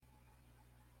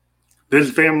This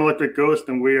is Phantom Electric Ghost,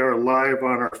 and we are live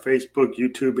on our Facebook,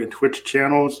 YouTube, and Twitch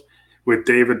channels with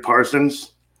David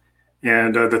Parsons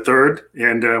and the third.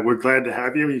 And we're glad to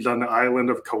have you. He's on the island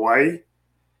of Kauai,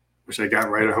 which I got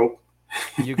right, I hope.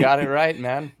 You got it right,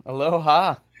 man.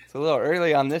 Aloha. It's a little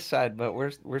early on this side, but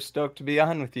we're stoked to be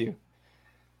on with you.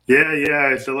 Yeah,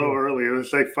 it's a little early.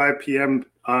 It's like 5 p.m.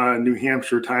 New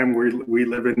Hampshire time. We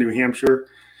live in New Hampshire.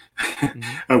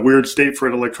 A weird state for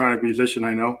an electronic musician,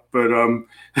 I know, but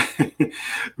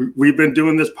we've been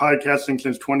doing this podcasting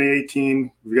since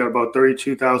 2018. We've got about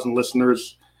 32,000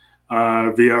 listeners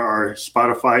via our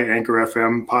Spotify Anchor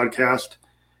FM podcast,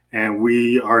 and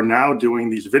we are now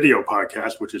doing these video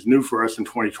podcasts, which is new for us in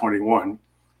 2021.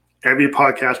 Every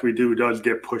podcast we do does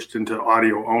get pushed into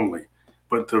audio only,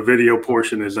 but the video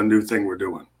portion is a new thing we're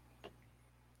doing.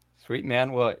 Sweet,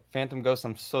 man. Well, Phantom Ghost,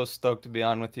 I'm so stoked to be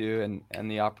on with you,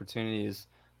 and the opportunity is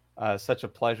such a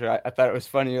pleasure. I thought it was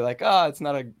funny. You're like, it's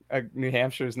not New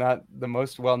Hampshire is not the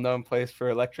most well-known place for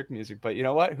electric music, but you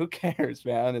know what? Who cares,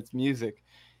 man? It's music,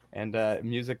 and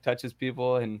music touches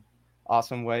people in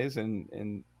awesome ways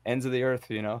and ends of the earth.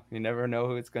 You know, you never know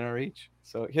who it's going to reach.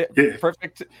 So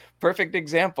perfect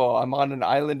example. I'm on an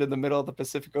island in the middle of the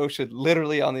Pacific Ocean,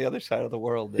 literally on the other side of the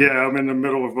world. Yeah, I'm in the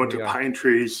middle of a bunch of pine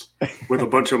trees with a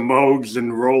bunch of Moogs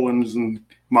and Rolands and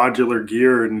modular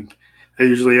gear. And I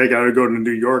got to go to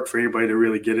New York for anybody to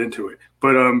really get into it.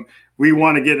 But we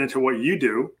want to get into what you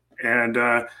do. And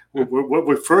what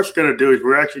we're first going to do is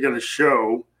we're actually going to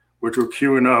show, which we're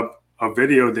queuing up, a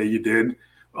video that you did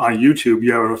on YouTube.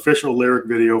 You have an official lyric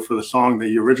video for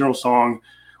the original song,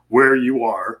 Where You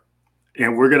Are.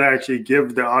 And we're going to actually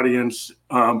give the audience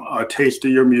a taste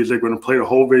of your music. We're going to play the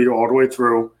whole video all the way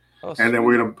through. And then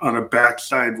we're going to, on the back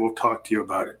side, we'll talk to you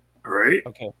about it. All right?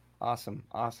 Okay. Awesome,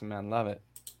 man. Love it.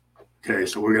 Okay,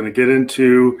 so we're going to get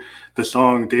into the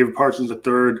song David Parsons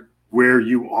III, Where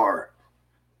You Are.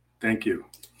 Thank you.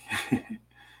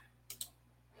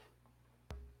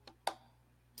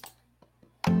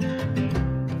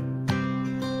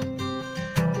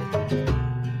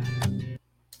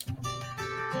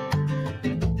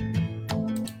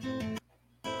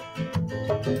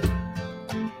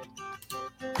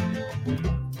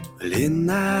 In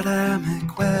that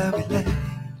hammock where we lay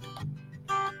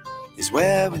is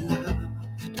where we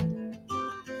loved,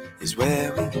 is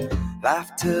where we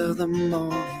laughed till the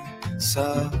morning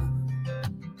sun.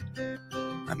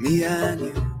 And me and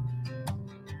you,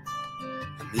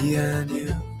 and me and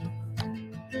you.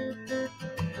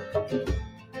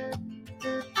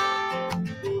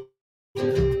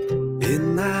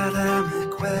 In that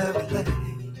hammock where we lay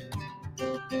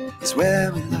is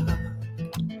where we loved,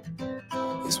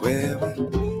 is where we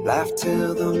laugh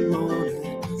till the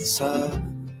morning sun.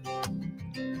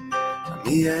 And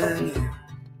me and you,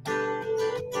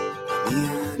 and me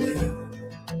and you,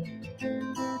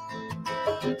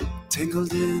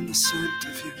 tangled in the scent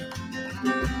of you.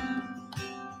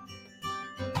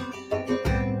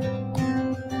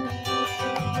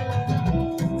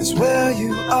 Is where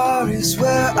you are, is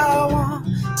where I want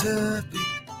to be.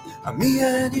 And me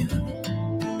and you,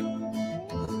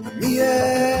 and me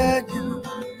and you.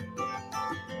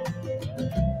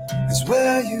 Is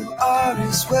where you are,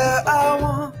 is where I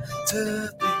want to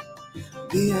be.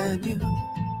 Me and you,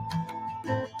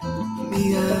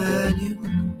 me and you.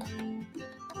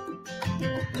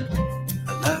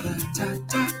 La da da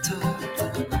da da,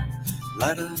 la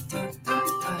da da da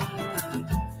da,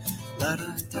 la da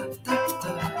da da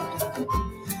da,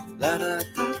 la da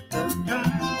da da da,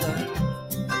 la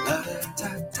da da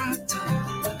da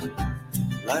da,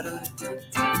 la da da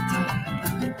da,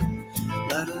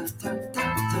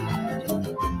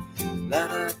 la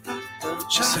da da da.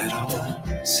 She said,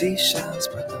 oh, seashells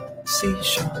by the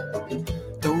seashore,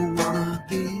 don't wanna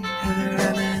be here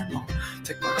anymore.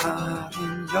 Take my heart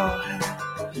in your hand,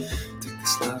 take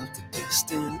this love to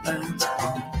distant lands.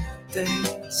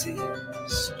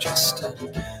 Daisies, just a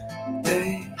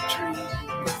daydream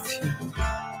with you.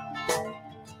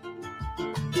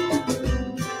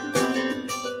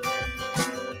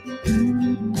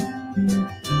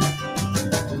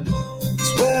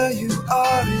 It's where you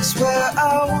are, is where I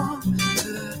want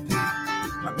to be.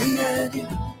 Me and you,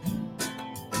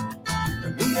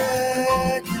 me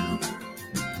and you.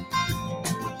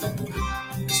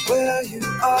 It's where you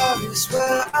are, is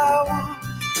where I want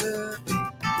to be.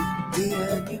 Me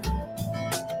and you,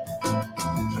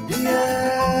 me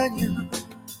and you.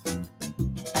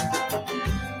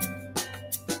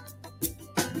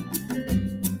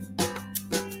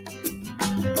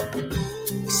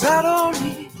 Cause I don't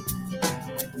need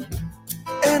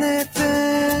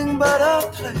anything but a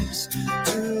place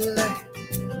to lay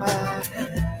my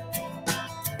head.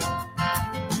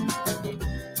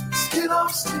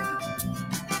 close to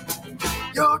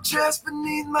your chest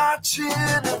beneath my chin,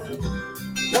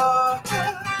 and your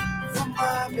hair from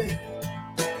my bed.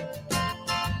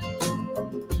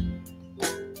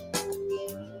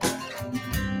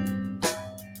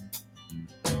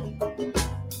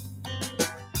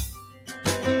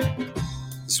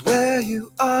 It's where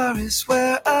you are, is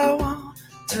where I want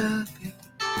to be.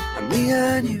 I'm me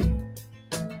and you,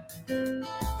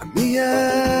 I'm me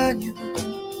and you.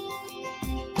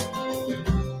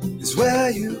 It's where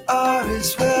you are,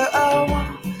 is where I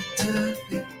want to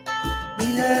be.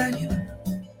 Me and you,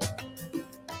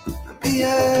 I'm me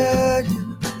and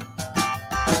you.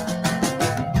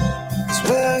 It's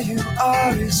where you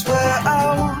are, is where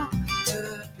I want to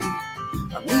be.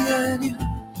 I'm me and you,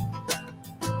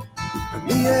 I'm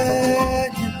me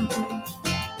and you.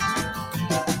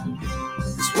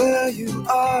 It's where you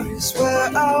are, is where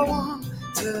I want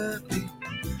to be.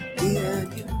 Me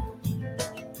and you,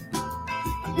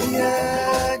 me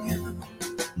and you.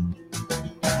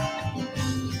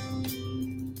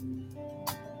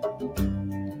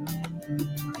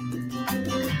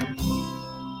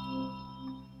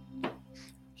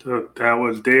 So that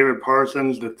was David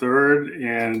Parsons the third,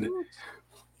 and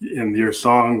in your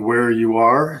song "Where You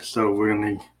Are." So we're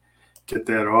going to get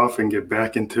that off and get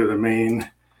back into the main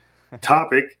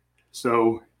topic.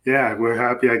 So yeah, we're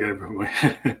happy. I got to put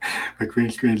my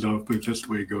green screen's off, but just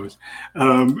the way it goes.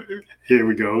 Here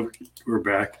we go. We're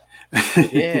back.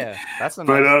 Yeah, that's a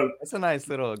nice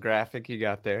little graphic you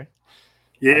got there.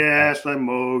 Yeah, it's my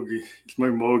Moog. It's my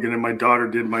Moog, and then my daughter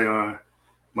did my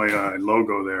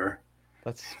logo there.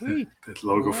 That's sweet. That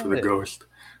logo for the Ghost.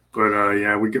 But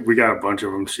yeah, we got a bunch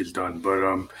of them she's done.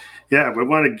 But yeah, we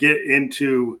want to get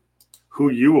into who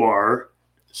you are.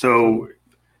 So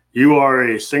you are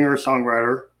a singer,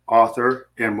 songwriter, author,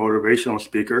 and motivational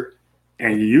speaker,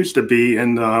 and you used to be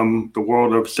in the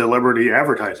world of celebrity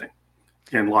advertising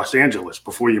in Los Angeles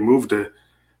before you moved to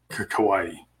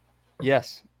Kauai.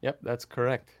 Yes. Yep, that's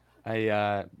correct.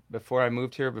 I before I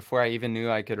moved here, before I even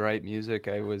knew I could write music,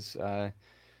 I was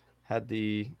had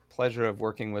the pleasure of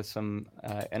working with some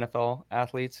NFL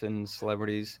athletes and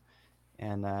celebrities,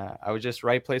 and I was just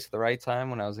right place at the right time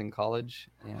when I was in college,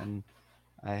 and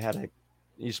I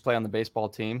used to play on the baseball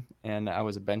team, and I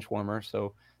was a bench warmer,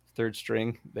 so third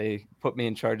string. They put me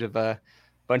in charge of a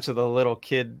bunch of the little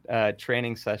kid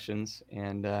training sessions,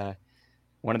 and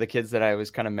one of the kids that I was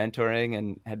kind of mentoring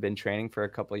and had been training for a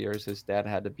couple of years, his dad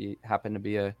happened to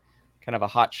be a kind of a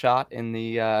hot shot in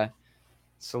the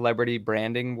celebrity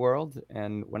branding world.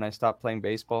 And when I stopped playing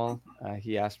baseball,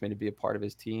 he asked me to be a part of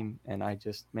his team. And I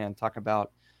just, man, talk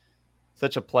about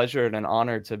such a pleasure and an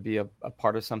honor to be a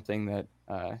part of something that,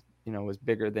 was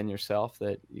bigger than yourself,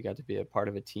 that you got to be a part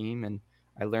of a team. And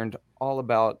I learned all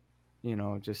about,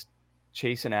 just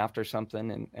chasing after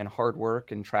something and hard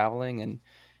work and traveling and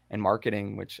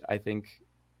marketing, which I think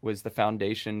was the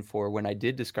foundation for when I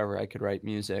did discover I could write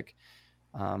music.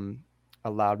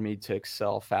 Allowed me to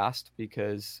excel fast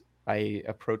because I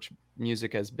approach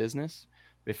music as business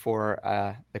before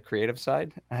the creative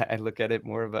side. I look at it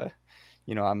more of a,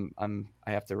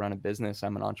 I have to run a business.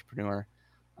 I'm an entrepreneur,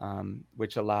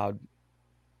 which allowed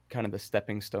kind of the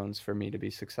stepping stones for me to be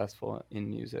successful in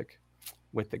music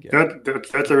with the gift.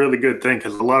 That's a really good thing,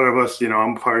 because a lot of us,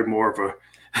 I'm probably more of a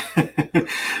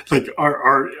like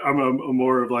I'm a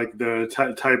more of like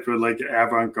the type of like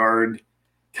avant-garde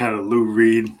kind of Lou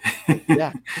Reed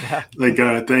yeah. like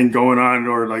thing going on,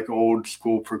 or like old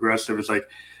school progressive. It's like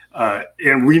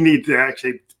and we need to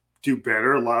actually do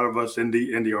better. A lot of us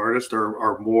indie artists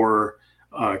are more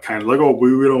kind of like, oh, we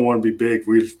don't want to be big,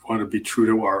 we just want to be true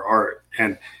to our art.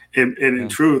 And in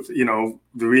truth, the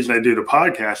reason I do the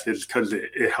podcast is because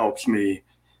it helps me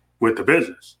with the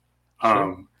business.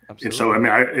 Sure. And so, I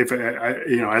mean, if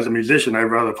I as a musician, I'd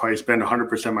rather probably spend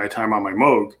 100% of my time on my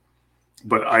Moog,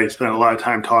 but I spend a lot of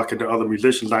time talking to other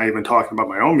musicians, not even talking about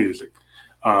my own music.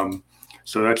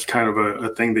 So that's kind of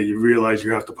a thing that you realize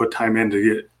you have to put time in to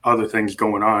get other things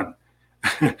going on.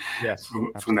 Yes,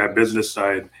 from that business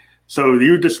side. So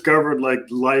you discovered like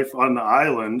life on the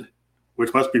island,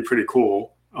 which must be pretty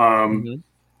cool. And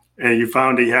you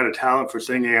found that you had a talent for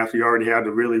singing after you already had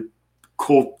the really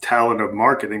cool talent of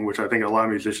marketing, which I think a lot of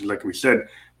musicians, like we said,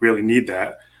 really need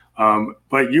that.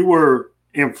 But you were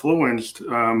influenced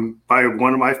by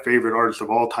one of my favorite artists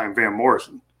of all time, Van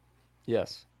Morrison.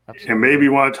 Yes, absolutely. And maybe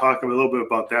you want to talk a little bit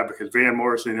about that, because Van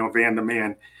Morrison, Van the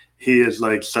Man, he is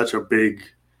like such a big,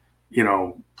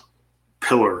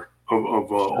 pillar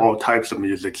of all types of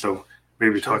music. So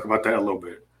maybe talk about that a little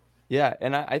bit. Yeah,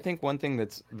 and I think one thing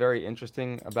that's very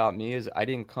interesting about me is I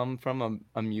didn't come from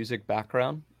a music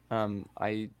background.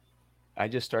 I I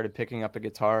just started picking up a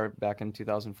guitar back in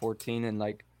 2014 and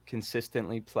like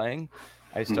consistently playing.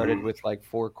 I started Mhm. with like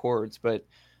 4 chords, but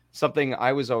something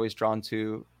I was always drawn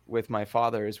to with my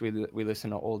father is we listen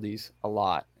to oldies a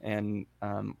lot, and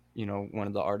you know, one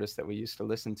of the artists that we used to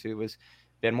listen to was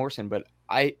Van Morrison. But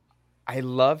I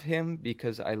love him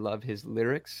because I love his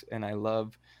lyrics, and I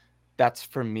love that's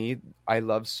for me. I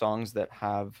love songs that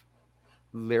have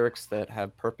lyrics that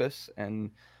have purpose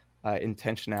and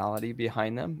intentionality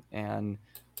behind them, and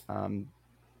um,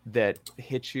 that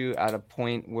hit you at a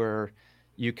point where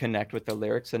you connect with the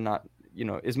lyrics and not, you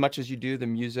know, as much as you do the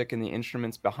music and the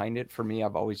instruments behind it. For me,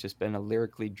 I've always just been a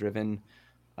lyrically driven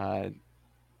uh,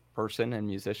 person and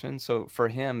musician. So for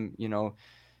him, you know,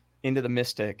 Into the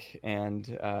Mystic and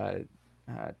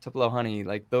Tupelo Honey,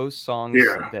 like those songs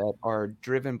Yeah. that are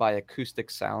driven by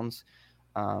acoustic sounds,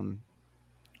 um,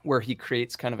 where he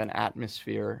creates kind of an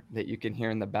atmosphere that you can hear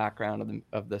in the background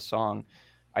of the song.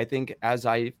 I think as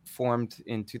I formed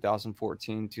in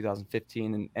 2014,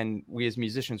 2015, and we as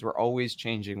musicians, we're always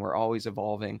changing, we're always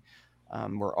evolving,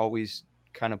 we're always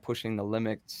kind of pushing the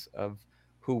limits of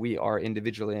who we are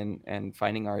individually and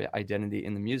finding our identity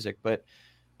in the music. But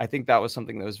I think that was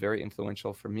something that was very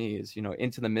influential for me is, you know,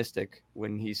 Into the Mystic,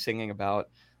 when he's singing about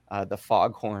the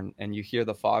foghorn and you hear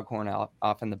the foghorn out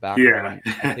off in the Yeah. background.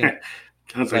 I think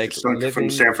Sounds like like it's from living,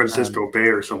 San Francisco Bay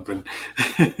or something.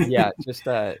 yeah, just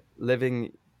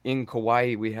living in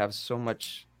Kauai, we have so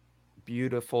much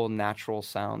beautiful natural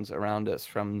sounds around us,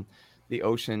 from the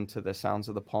ocean to the sounds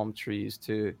of the palm trees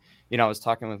to, you know, I was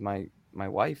talking with my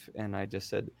wife and I just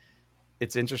said,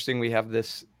 it's interesting we have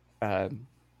uh,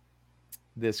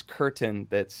 this curtain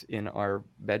that's in our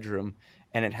bedroom,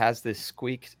 and it has this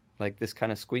squeak, like this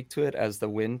kind of squeak to it as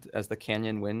the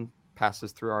canyon wind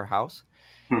passes through our house.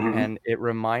 Mhm. And it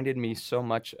reminded me so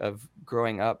much of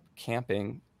growing up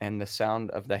camping and the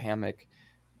sound of the hammock.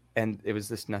 And it was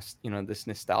this you know, this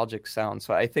nostalgic sound.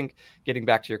 So I think, getting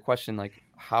back to your question, like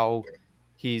how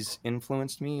he's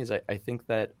influenced me, is I think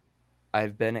that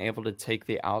I've been able to take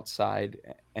the outside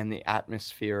and the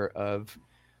atmosphere of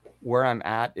where I'm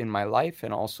at in my life,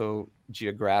 and also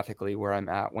geographically where I'm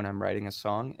at when I'm writing a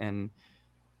song, and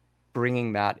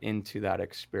bringing that into that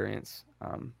experience.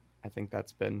 I think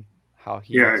that's been how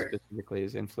he Yeah. specifically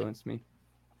has influenced me.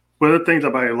 One of the things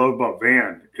I love about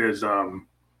Van is,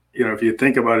 you know, if you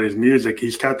think about his music,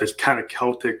 he's got this kind of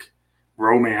Celtic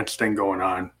romance thing going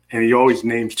on, and he always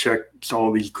names checks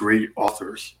all these great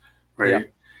authors, Yeah.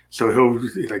 right? So he'll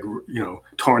like, you know,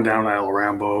 torn down Al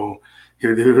Rambo.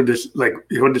 He'll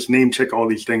just name check all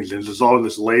these things, and there's all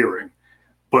this layering,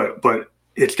 but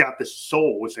it's got this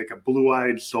soul. It's like a blue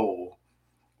eyed soul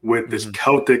with this Hmm.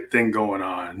 Celtic thing going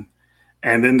on,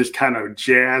 and then this kind of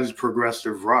jazz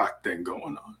progressive rock thing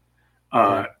going on. Yeah.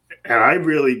 Uh, and I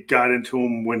really got into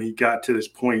him when he got to this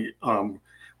point.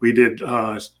 We did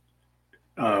song,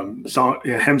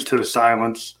 Hymns to the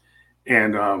Silence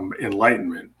and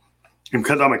Enlightenment. And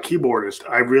because I'm a keyboardist,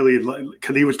 I really,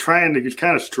 because he was kind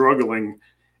of struggling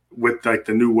with like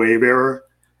the new wave era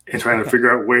and trying to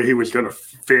figure out where he was going to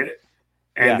fit.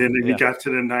 And Yeah. then he Yeah. got to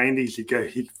the 90s,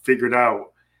 he figured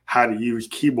out how to use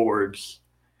keyboards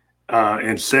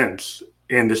and synths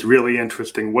in this really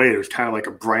interesting way. It was kind of like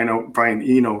a Brian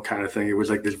Eno kind of thing. It was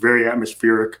like this very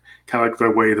atmospheric, kind of like the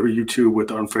way the U2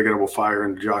 with Unforgettable Fire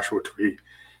and Joshua Tree.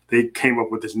 They came up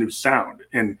with this new sound,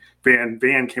 and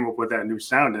Van came up with that new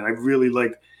sound. And I really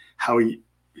liked how he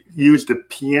used the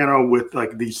piano with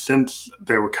like these synths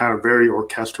that were kind of very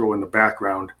orchestral in the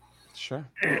background, Sure.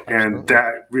 and Absolutely.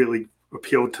 that really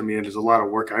appealed to me. And there's a lot of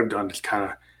work I've done that's kind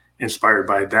of inspired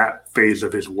by that phase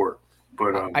of his work.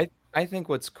 But I think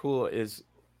what's cool is,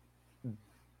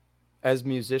 as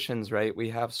musicians, right, we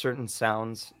have certain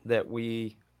sounds that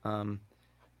we,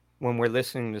 when we're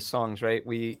listening to songs, right,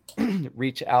 we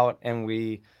reach out and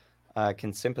we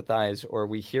can sympathize, or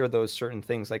we hear those certain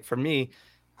things. Like for me,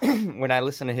 when I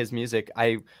listen to his music,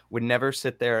 I would never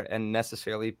sit there and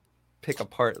necessarily pick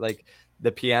apart like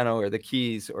the piano or the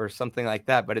keys or something like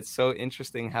that. But it's so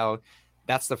interesting how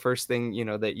that's the first thing, you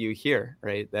know, that you hear,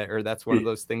 right? That, or that's one of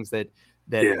those things that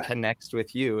yeah, connects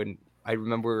with you. And I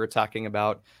remember we were talking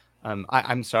about,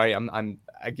 I'm sorry, I'm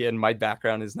again, my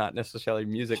background is not necessarily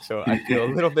music, so I feel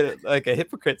a little bit like a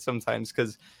hypocrite sometimes,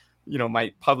 because you know,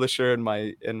 my publisher and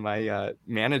my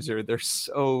manager, they're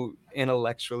so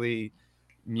intellectually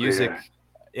music yeah. Like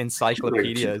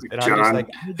encyclopedias, and I'm just like,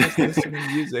 John. I just listen to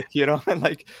music, you know. And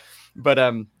like, but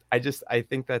I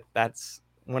think that that's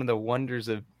one of the wonders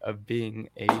of being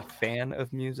a fan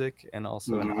of music and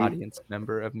also an Hmm. audience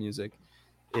member of music,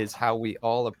 is how we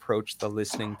all approach the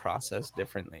listening process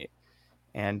differently.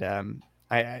 And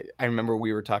I remember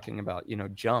we were talking about,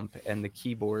 Jump and the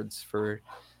keyboards for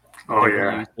Oh that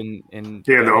were yeah. used in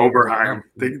Yeah, the Van Halen Oberheim.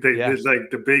 Jump. Yeah, There's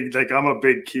like the big, like I'm a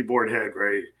big keyboard head,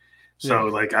 right? So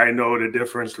yeah, like I know the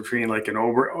difference between like an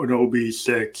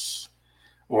OB6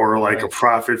 or like a right.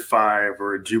 Prophet 5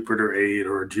 or a Jupiter 8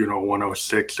 or a Juno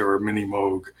 106 or a Mini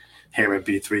Moog Hammond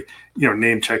B3,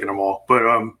 name checking them all. But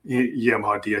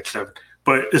Yamaha DX7.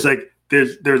 But it's like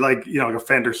there's like like a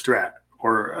Fender Strat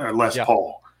or a Les Yeah,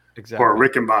 Paul or a exactly.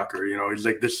 Rickenbacker. It's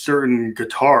like there's certain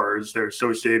guitars that are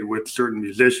associated with certain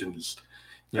musicians.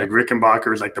 Like Yep,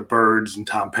 Rickenbacker is like the Byrds and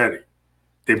Tom Petty.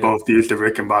 They yep, both used the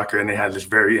Rickenbacker, and they had this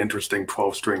very interesting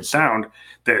 12-string sound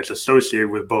that's associated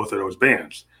with both of those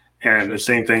bands. And the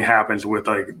sure. same thing happens with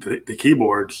like the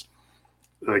keyboards.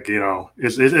 Like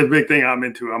it's a big thing I'm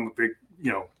into. I'm a big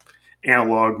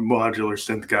analog modular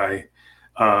synth guy.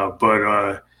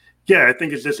 But yeah, I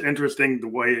think it's just interesting the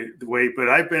way. But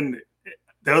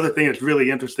the other thing that's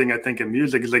really interesting, I think, in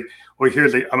music is like, well,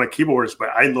 I'm a keyboardist, but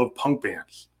I love punk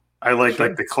bands. I like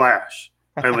Sure. the Clash.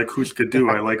 I like Husker Du.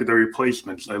 I like the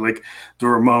Replacements. I like the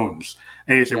Ramones.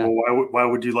 And you say, Yeah, well, why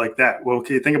would you like that? Well,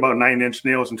 okay, think about Nine Inch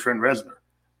Nails and Trent Reznor.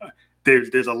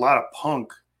 There's a lot of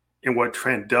punk in what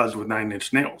Trent does with Nine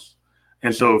Inch Nails.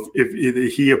 And so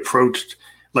if he approached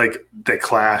like the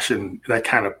Clash and that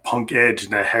kind of punk edge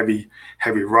and that heavy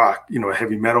rock,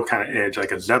 heavy metal kind of edge,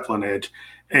 like a Zeppelin edge,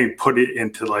 and put it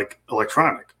into like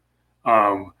electronic,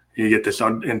 you get this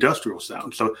industrial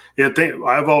sound. So yeah,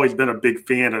 I've always been a big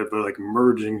fan of like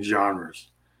merging genres,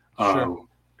 sure.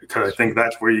 because I think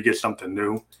that's where you get something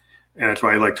new, and that's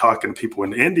why I like talking to people in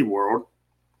the indie world.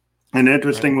 And Right.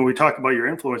 interesting, when we talk about your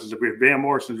influences, we have Van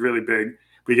Morrison's really big.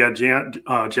 We got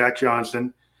Jack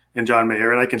Johnson and John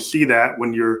Mayer, and I can see that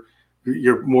when you're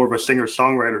more of a singer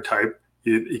songwriter type.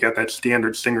 You got that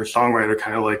standard singer songwriter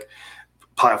kind of like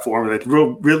platform that's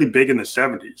really big in the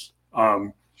 '70s.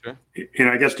 Sure.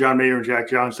 I guess John Mayer and Jack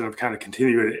Johnson have kind of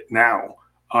continued it now,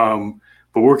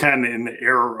 but we're kind of in the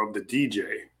era of the DJ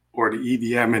or the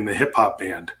EDM and the hip hop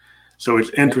band. So it's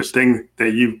interesting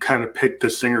that you kind of picked the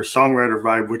singer-songwriter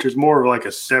vibe, which is more like a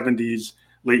 '70s,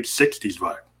 late '60s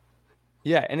vibe.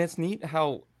 Yeah, and it's neat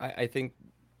how I think,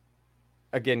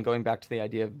 again, going back to the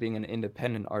idea of being an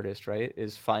independent artist, right,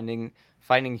 is finding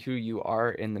who you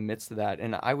are in the midst of that.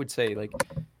 And I would say, like,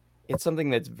 it's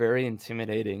something that's very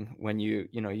intimidating when you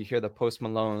hear the Post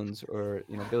Malones or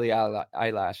Billie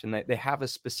Eilish, and they have a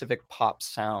specific pop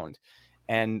sound.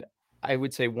 And I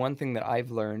would say one thing that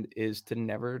I've learned is to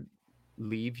never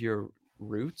leave your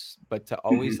roots, but to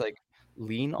always Mm-hmm. like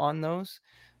lean on those,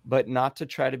 but not to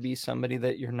try to be somebody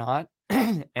that you're not,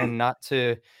 and not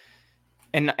to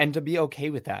and to be okay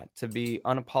with that, to be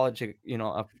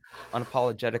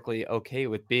unapologetically okay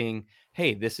with being,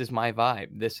 hey, this is my vibe,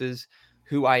 this is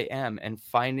who I am, and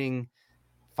finding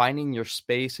your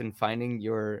space and finding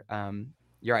your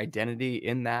identity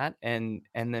in that, and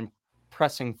then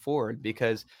pressing forward.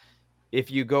 Because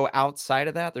if you go outside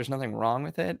of that, there's nothing wrong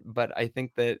with it, but I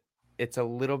think that it's a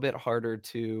little bit harder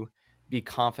to be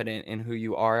confident in who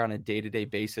you are on a day-to-day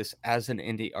basis as an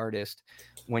indie artist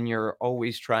when you're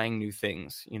always trying new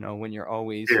things, when you're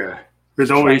always Yeah, there's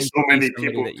only trying so to be many somebody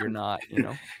people. that you're not,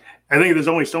 I think there's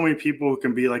only so many people who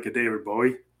can be like a David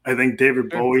Bowie. I think David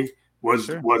Sure, Bowie was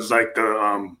sure. was like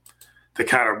the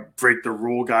kind of break the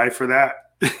rule guy for that,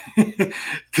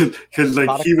 because A like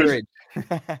lot of he was. courage.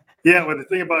 Yeah, but the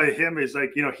thing about him is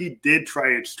like, he did try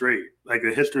it straight. Like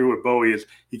the history with Bowie is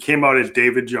he came out as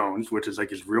David Jones, which is like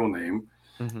his real name,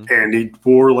 Hmm. and he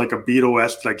wore like a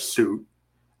Beatle-esque like suit,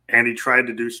 and he tried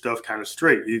to do stuff kind of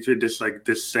straight. He did this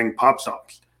sing pop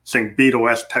songs, sing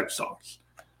Beatle-esque type songs.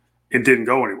 It didn't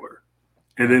go anywhere.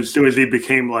 And then Right. as soon as he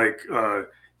became like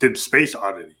did Space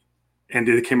Oddity, and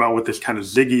it came out with this kind of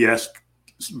Ziggy-esque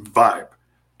vibe,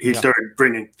 he Yeah. started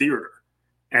bringing theater.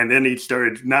 And then he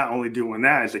started not only doing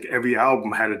that, it's like every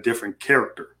album had a different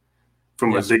character,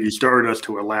 from a Yeah. Ziggy Stardust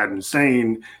to Aladdin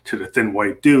Sane to the Thin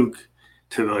White Duke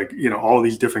to like, all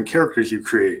these different characters you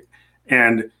create.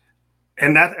 And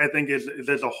that I think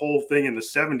there's a whole thing in the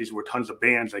 '70s where tons of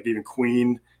bands, like even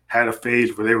Queen had a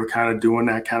phase where they were kind of doing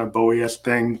that kind of Bowie-esque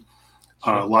thing. A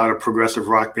Sure. lot of progressive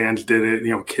rock bands did it.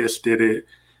 Kiss did it.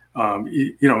 A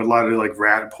lot of like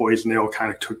Rat Poison, they all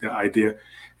kind of took the idea.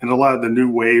 And a lot of the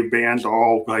new wave bands are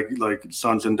all like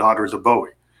sons and daughters of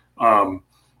Bowie.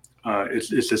 It's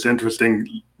just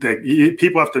interesting that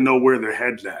people have to know where their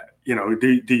head's at.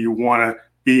 Do you want to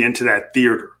be into that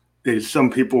theater? Some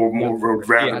people Yeah. would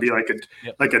rather be Theatrical.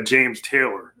 Yep. like a James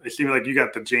Taylor. It seems like you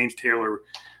got the James Taylor,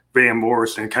 Van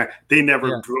Morrison kind. They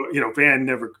never, Yeah. Van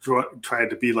never tried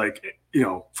to be like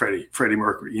Freddie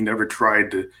Mercury. He never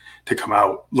tried to come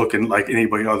out looking like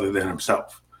anybody other than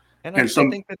himself. And And I some,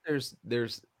 think that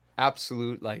there's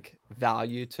absolute like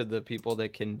value to the people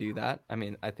that can do that. I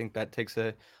mean, I think that takes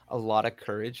a lot of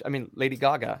courage. I mean, Lady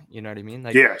Gaga, you know what I mean?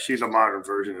 Like yeah, she's a modern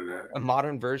version of that. a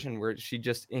modern version where she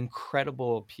just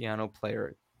incredible piano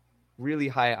player, really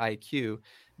high IQ,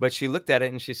 but she looked at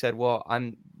it and she said, "Well,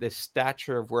 I'm the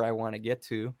stature of where I want to get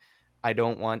to. I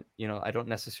don't want, I don't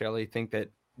necessarily think that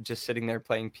just sitting there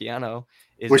playing piano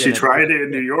is Well, she gonna do tried it it in for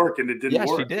New me." York and it didn't Yeah,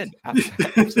 she work. did.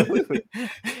 Absolutely.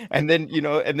 And then,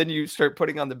 and then you start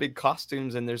putting on the big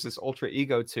costumes and there's this ultra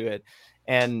ego to it.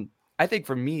 And I think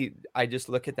for me, I just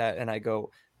look at that and I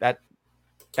go, that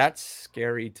that's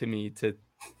scary to me To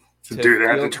to do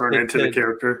that, to feel turn into the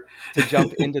character. to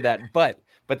jump into that. But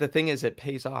the thing is it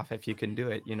pays off if you can do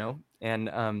it, And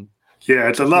Yeah,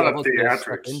 it's a to be lot of able to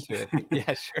step theatrics. into it.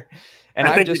 Yeah, sure. And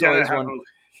I I've think you just gotta always have wanted.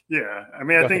 yeah. I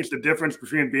mean, I Go think ahead. it's the difference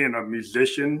between being a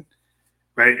musician,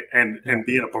 right, and Yeah.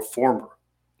 being a performer.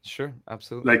 Sure,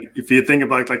 absolutely. Like if you think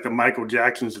about like the Michael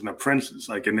Jacksons and the Princes,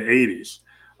 like in the '80s,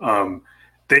 um,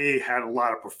 they had a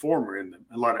lot of performer in them,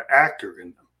 a lot of actor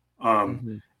in them.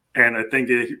 Hmm. And I think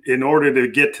in order to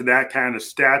get to that kind of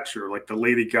stature, like the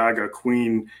Lady Gaga,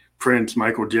 Queen, Prince,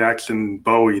 Michael Jackson,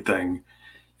 Bowie thing,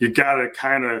 you got to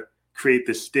kind of create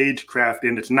this stagecraft,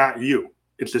 and it's not you;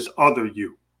 it's this other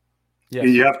you. Yes.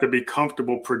 And you have to be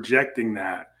comfortable projecting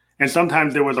that. And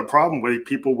sometimes there was a problem where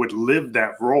people would live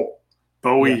that role.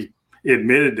 Bowie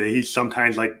admitted that he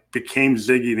sometimes like became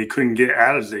Ziggy and he couldn't get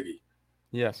out of Ziggy.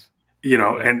 Yes.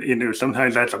 Yeah. And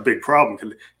sometimes that's a big problem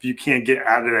because if you can't get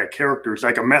out of that character, it's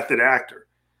like a method actor.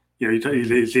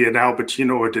 You see an Al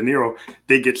Pacino or De Niro,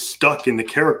 they get stuck in the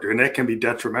character, and that can be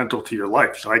detrimental to your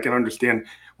life. So I can understand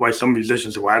why some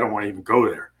musicians say, "Well, I don't want to even go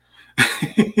there."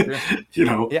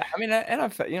 Sure. Yeah, I mean, and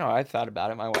I've thought about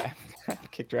it. My wife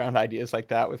kicked around ideas like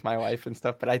that with my wife and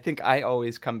stuff, but I think I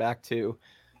always come back to,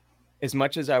 as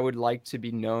much as I would like to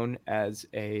be known as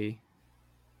a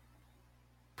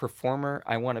performer,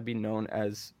 I want to be known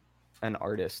as an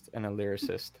artist and a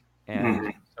lyricist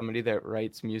and somebody that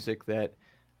writes music that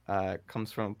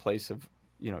comes from a place of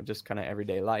just kind of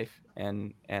everyday life,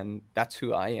 and that's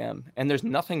who I am. And there's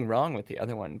nothing wrong with the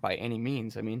other one by any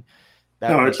means. I mean,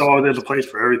 no, there's a place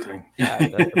for everything. Yeah,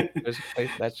 there's a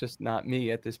place. That's just not me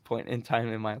at this point in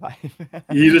time in my life.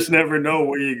 You just never know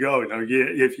where you go.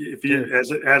 If you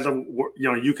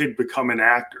you could become an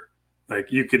actor.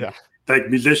 Like you could, like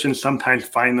musicians sometimes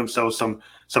find themselves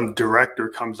some director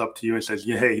comes up to you and says,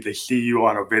 "Yeah, hey," they see you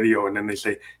on a video and then they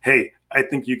say, "Hey, I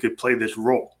think you could play this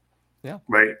role." Yeah.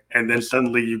 Right. And then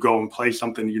suddenly you go and play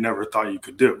something you never thought you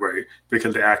could do. Right.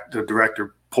 Because the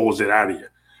director pulls it out of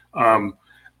you.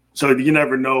 So you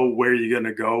never know where you're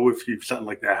going to go if something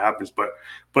like that happens. But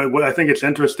what I think it's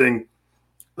interesting,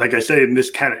 like I say, in this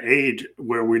kind of age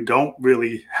where we don't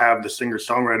really have the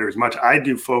singer-songwriter as much, I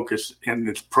do focus in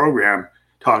this program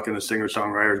talking to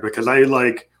singer-songwriters because I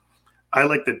like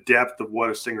the depth of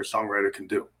what a singer-songwriter can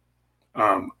do.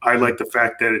 I like the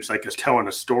fact that it's like it's telling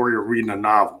a story or reading a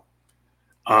novel.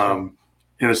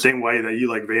 In the same way that you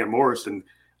like Van Morrison,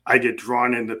 I get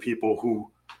drawn into people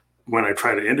who, when I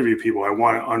try to interview people, I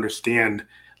want to understand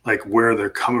like where they're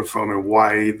coming from and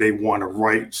why they want to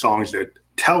write songs that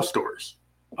tell stories,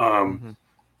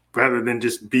 rather than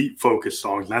just beat focused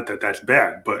songs. Not that that's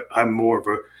bad, but I'm more of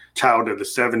a child of the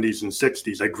 70s and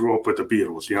 60s. I grew up with the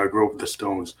Beatles. I grew up with the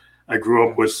Stones. I grew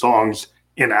up with songs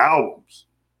in albums.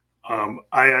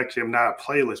 I actually am not a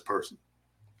playlist person.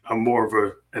 I'm more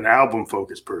of an album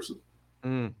focused person.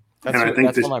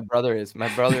 That's what my brother is.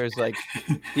 My brother is like,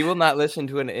 he will not listen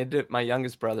to my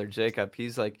youngest brother, Jacob.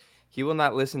 He's like, he will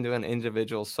not listen to an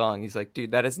individual song. He's like,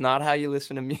 dude, that is not how you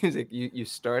listen to music. You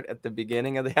start at the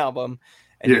beginning of the album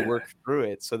and you work through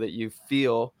it so that you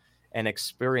feel and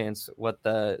experience what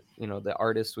the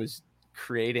artist was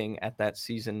creating at that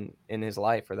season in his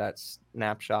life or that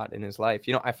snapshot in his life.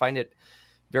 I find it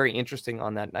very interesting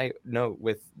on that note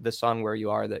with the song Where You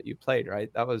Are that you played, right?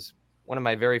 That was one of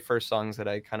my very first songs that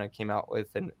I kind of came out with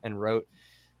and wrote.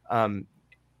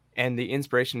 And the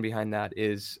inspiration behind that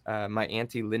is my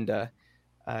auntie Linda.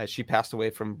 She passed away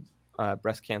from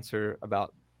breast cancer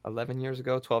about 12 years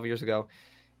ago.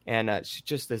 And she's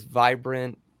just this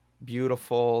vibrant,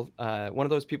 beautiful, one of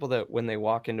those people that when they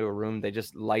walk into a room, they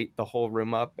just light the whole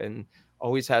room up and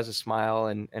always has a smile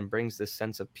and brings this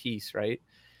sense of peace, right?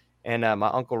 And my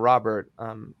Uncle Robert,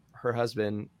 her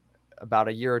husband, about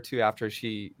a year or two after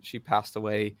she passed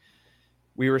away,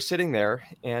 we were sitting there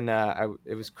and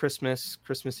it was Christmas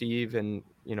Eve, and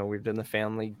we've done the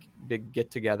family big get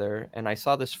together, and I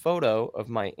saw this photo of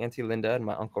my Auntie Linda and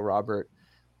my Uncle Robert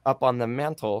up on the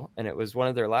mantle, and it was one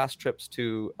of their last trips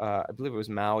to I believe it was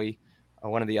Maui,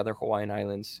 one of the other Hawaiian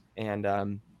islands, and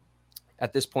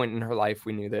at this point in her life,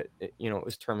 we knew that it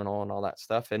was terminal and all that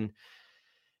stuff. And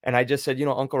I just said,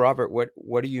 Uncle Robert,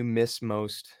 what do you miss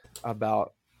most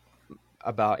about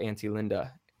Auntie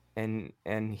Linda? And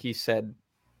he said,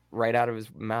 right out of his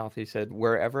mouth, he said,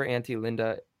 wherever Auntie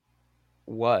Linda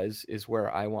is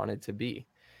where I wanted to be.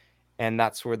 And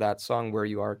that's where that song "Where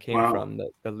You Are" came from,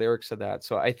 the lyrics of that.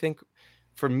 So I think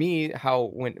for me,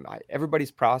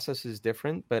 everybody's process is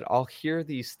different, but I'll hear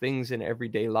these things in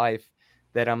everyday life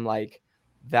that I'm like,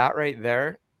 that right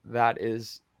there, that's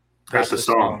the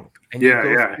song. And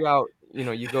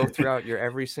you go throughout your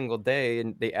every single day,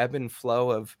 and the ebb and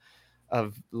flow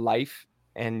of life,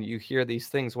 and you hear these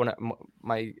things. When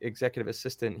my executive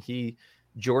assistant,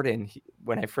 Jordan,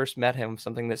 when I first met him,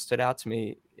 something that stood out to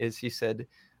me is he said,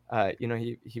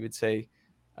 he would say,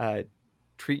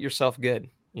 treat yourself good,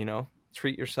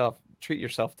 treat yourself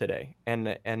today.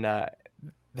 And I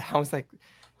was like,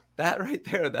 that right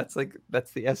there, that's the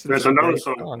essence. There's another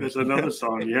song. There's another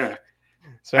song. Yeah.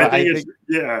 So I think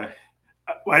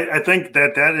I think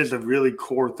that is a really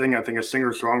core thing. I think as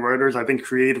singer-songwriters, I think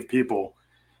creative people,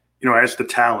 as the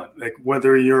talent, like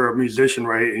whether you're a musician,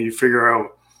 right, and you figure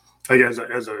out, like as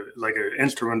a like an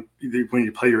instrument, when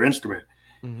you play your instrument,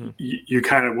 mm-hmm. you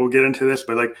kind of, we'll get into this,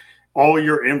 but like all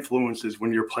your influences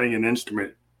when you're playing an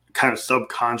instrument kind of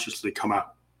subconsciously come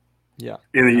out. Yeah.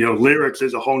 And lyrics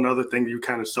is a whole nother thing. You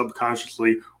kind of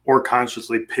subconsciously or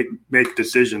consciously make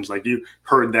decisions. Like you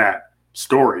heard that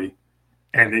story,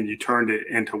 and then you turned it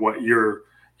into what your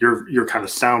kind of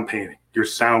sound painting, your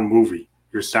sound movie,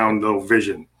 your sound little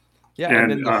vision. Yeah,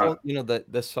 and then the whole,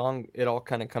 the song, it all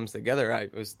kind of comes together. I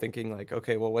was thinking like,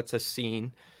 okay, well, what's a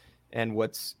scene, and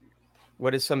what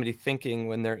is somebody thinking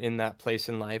when they're in that place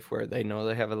in life where they know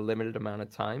they have a limited amount of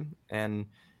time, and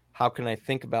how can I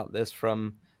think about this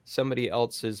from somebody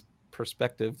else's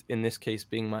perspective? In this case,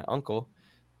 being my uncle,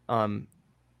 and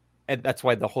that's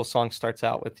why the whole song starts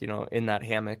out with in that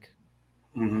hammock,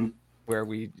 mm-hmm. where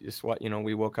we just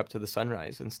we woke up to the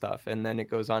sunrise and stuff, and then it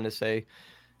goes on to say.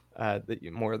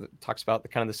 That talks about the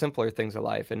kind of the simpler things of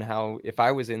life, and how if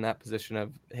I was in that position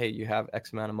of, hey, you have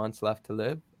X amount of months left to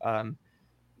live,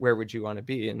 where would you want to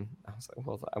be? And I was like,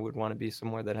 well, I would want to be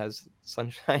somewhere that has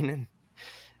sunshine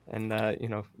and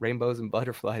rainbows and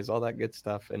butterflies, all that good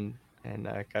stuff, and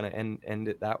kind of end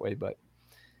it that way. But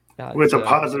yeah, with a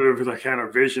positive kind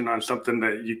of vision on something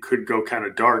that you could go kind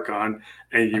of dark on,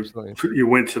 and you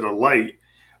went to the light,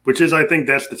 which is, I think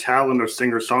that's the talent of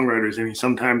singer-songwriters. I mean,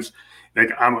 sometimes, like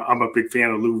I'm a big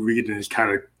fan of Lou Reed and his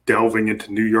kind of delving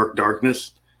into New York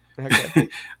darkness, okay.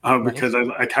 Because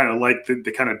I kind of like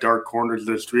the kind of dark corners of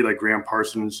the street, like Graham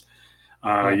Parsons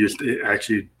used to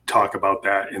actually talk about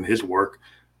that in his work.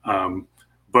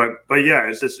 But yeah,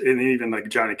 it's just, and even like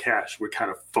Johnny Cash would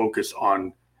kind of focus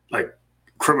on like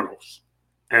criminals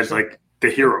as like the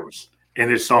heroes in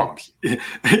his songs, and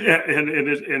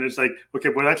it's like, okay,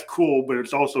 well, that's cool, but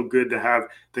it's also good to have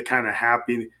the kind of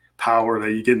happy power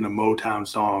that you get in a Motown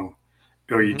song,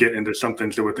 or you get into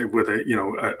something with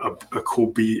a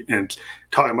cool beat and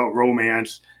talking about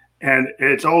romance. And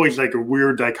it's always like a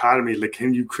weird dichotomy. Like,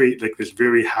 can you create like this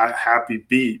very happy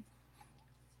beat,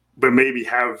 but maybe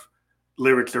have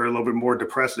lyrics that are a little bit more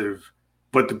depressive,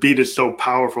 but the beat is so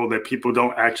powerful that people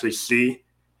don't actually see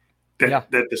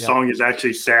that the song is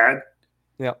actually sad.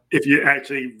 Yeah. If you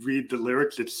actually read the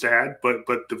lyrics, it's sad, but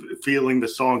the feeling the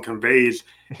song conveys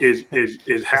is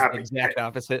happy. Exact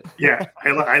opposite. Yeah,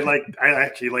 I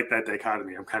actually like that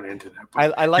dichotomy. I'm kind of into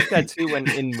that. I like that too when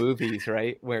in movies,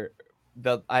 right, where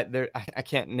I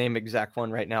can't name exact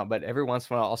one right now, but every once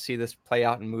in a while I'll see this play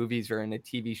out in movies or in a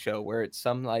TV show where it's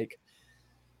some like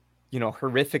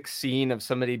horrific scene of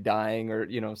somebody dying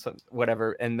or some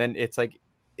whatever, and then it's like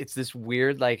it's this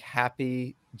weird like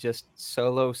happy just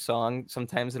solo song.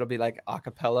 Sometimes it'll be like a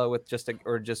cappella with just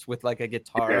with like a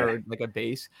guitar or like a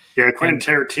bass. Yeah, Quentin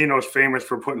Tarantino's famous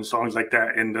for putting songs like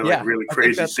that into like really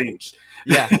crazy scenes.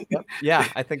 Yeah,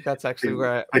 I think that's actually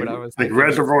where I was like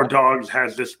Reservoir Dogs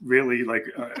has this really like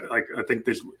I think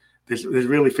this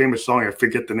really famous song. I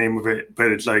forget the name of it, but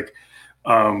it's like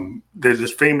there's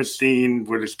this famous scene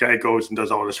where this guy goes and does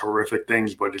all this horrific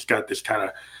things, but it's got this kind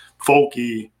of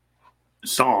folky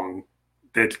song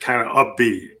that's kind of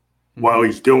upbeat while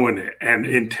he's doing it. And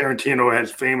Tarantino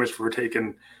is famous for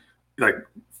taking like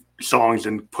songs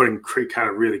and putting kind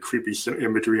of really creepy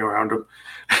imagery around them.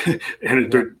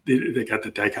 And they got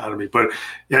the dichotomy, but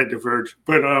yeah, diverge.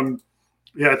 But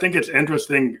I think it's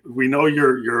interesting. We know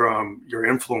your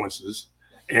influences,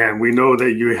 and we know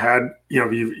that you had,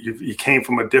 you came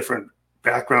from a different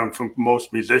background from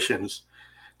most musicians,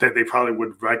 that they probably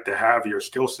would like to have your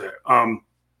skill set.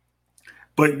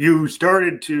 but you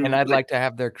started to, and I'd like to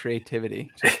have their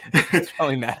creativity. Just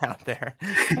throwing that out there.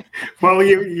 Well,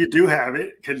 you do have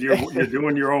it because you're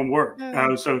doing your own work.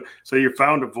 So you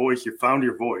found a voice. You found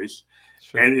your voice,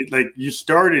 sure. And you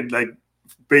started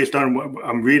based on what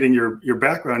I'm reading your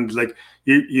background. Like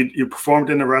you performed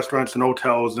in the restaurants and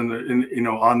hotels and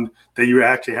on that you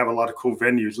actually have a lot of cool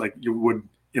venues like you would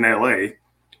in LA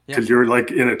because you're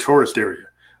in a tourist area.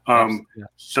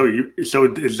 So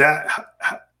is that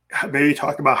maybe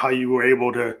talk about how you were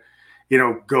able to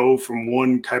go from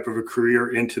one type of a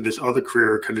career into this other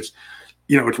career, because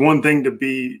it's one thing to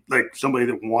be somebody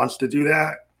that wants to do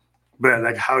that,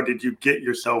 but how did you get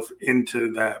yourself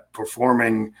into that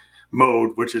performing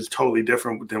mode, which is totally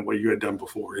different than what you had done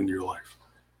before in your life?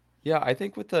 Yeah, I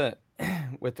think with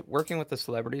working with the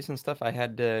celebrities and stuff, I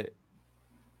had to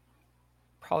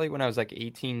probably when I was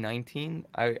 18, 19,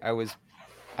 I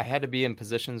had to be in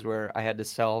positions where I had to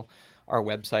sell our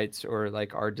websites or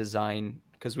our design,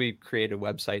 because we created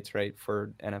websites, right,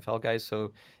 for NFL guys.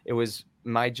 So it was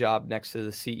my job next to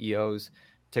the CEOs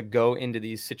to go into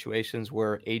these situations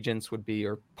where agents would be,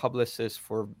 or publicists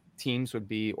for teams would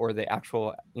be, or the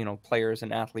actual, players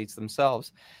and athletes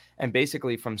themselves. And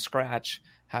basically from scratch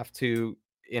have to,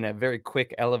 in a very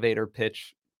quick elevator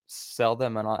pitch, sell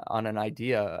them on an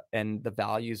idea and the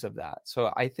values of that.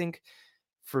 So I think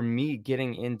for me,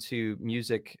 getting into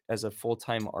music as a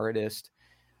full-time artist,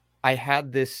 I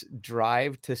had this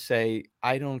drive to say,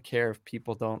 I don't care if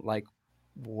people don't like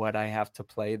what I have to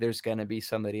play. There's going to be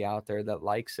somebody out there that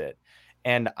likes it.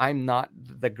 And I'm not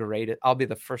the greatest. I'll be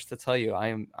the first to tell you,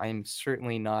 I'm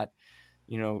certainly not,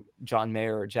 John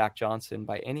Mayer or Jack Johnson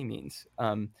by any means.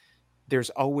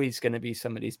 There's always going to be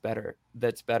somebody's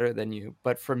that's better than you.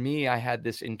 But for me, I had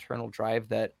this internal drive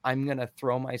that I'm going to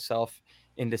throw myself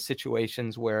into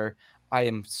situations where I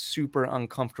am super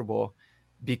uncomfortable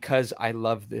because I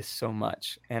love this so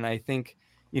much. And I think,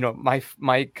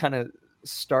 my kind of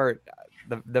start,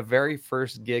 the very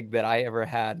first gig that I ever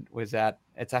had was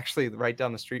it's actually right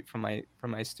down the street from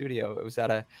my studio. It was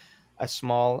at a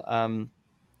small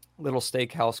little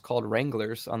steakhouse called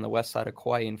Wranglers on the west side of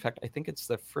Kauai. In fact, I think it's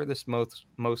the furthest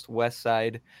most west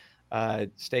side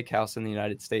steakhouse in the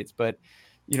United States. But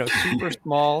super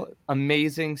small,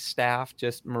 amazing staff,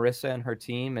 just Marissa and her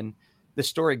team. And the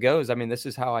story goes, this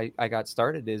is how I got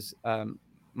started, is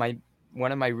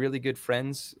one of my really good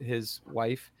friends, his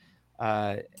wife,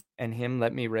 and him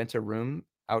let me rent a room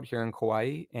out here in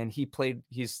Kauai. And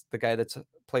he's the guy that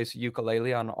plays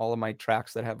ukulele on all of my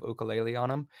tracks that have ukulele on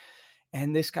them.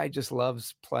 And this guy just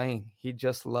loves playing. He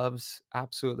just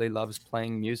absolutely loves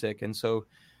playing music. And so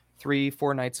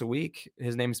 3-4 nights a week,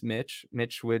 his name's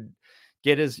Mitch would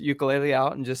get his ukulele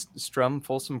out and just strum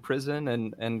Folsom Prison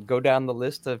and go down the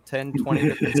list of 10, 20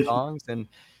 different songs. And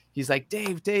he's like,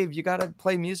 Dave, you got to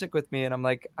play music with me. And I'm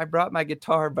like, I brought my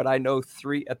guitar, but I know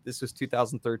this was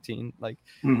 2013.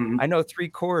 I know 3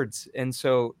 chords. And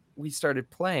so we started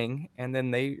playing, and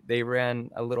then they ran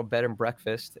a little bed and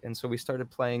breakfast. And so we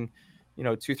started playing,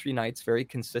 2-3 nights very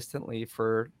consistently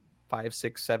for 5,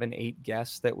 6, 7, 8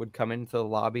 guests that would come into the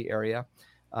lobby area.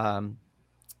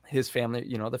 His family,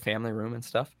 the family room and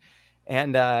stuff.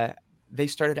 And they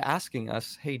started asking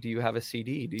us, hey, do you have a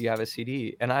CD? Do you have a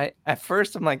CD? And at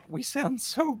first I'm like, we sound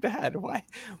so bad. Why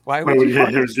would you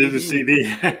have a CD?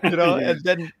 Yeah. And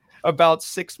then about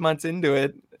 6 months into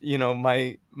it,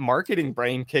 my marketing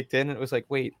brain kicked in, and it was like,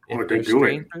 wait, if there's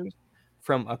strangers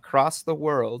from across the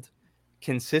world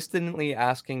consistently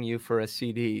asking you for a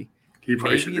CD,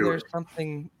 maybe there's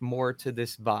something more to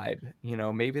this vibe.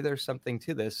 Maybe there's something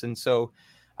to this. And so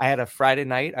I had a Friday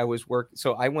night.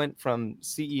 So I went from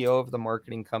CEO of the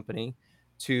marketing company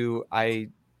to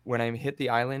when I hit the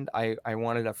island, I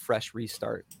wanted a fresh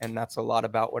restart. And that's a lot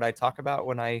about what I talk about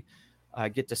when I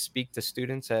get to speak to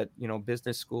students at,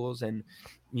 business schools and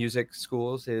music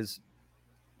schools, is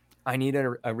I needed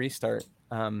a restart.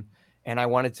 And I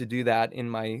wanted to do that in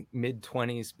my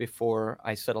mid-20s before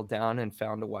I settled down and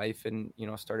found a wife and,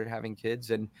 started having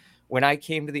kids. And when I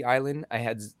came to the island, I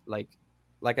had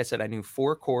like I said, I knew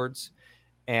 4 chords,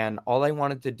 and all I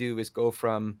wanted to do is go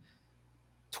from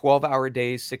 12-hour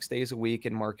days, 6 days a week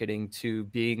in marketing to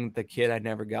being the kid I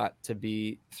never got to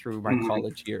be through my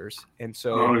college years. And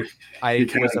so I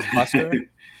was a busser.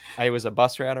 I was a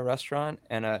busser at a restaurant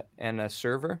and a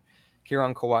server here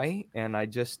on Kauai. And I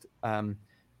just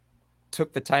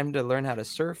took the time to learn how to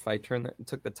surf. I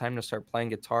took the time to start playing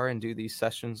guitar and do these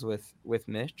sessions with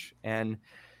Mitch. And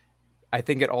I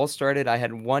think it all started, I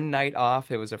had one night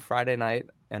off. It was a Friday night,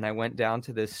 and I went down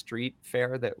to this street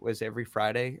fair that was every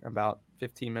Friday, about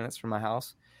 15 minutes from my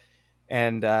house.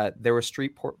 And there were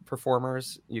street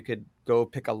performers. You could go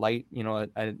pick a light,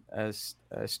 a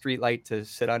street light to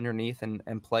sit underneath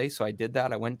and play. So I did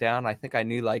that. I went down. I think I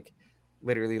knew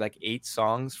literally 8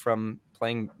 songs from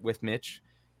playing with Mitch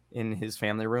in his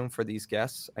family room for these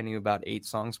guests. I knew about 8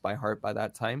 songs by heart by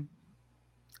that time.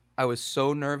 I was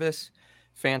so nervous,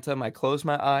 Phantom. I closed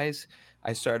my eyes.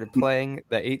 I started playing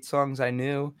the 8 songs I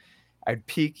knew. I'd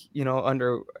peek,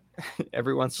 under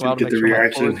every once in a while to make sure my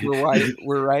chords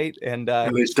were right. And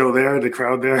are they still there? The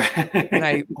crowd there? And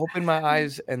I opened my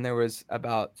eyes, and there was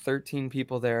about 13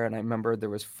 people there. And I remember there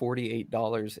was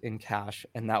 $48 in cash.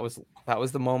 And that was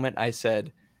the moment I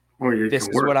said, this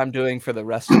is what I'm doing for the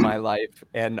rest of my life.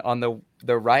 And on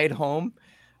the ride home,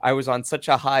 I was on such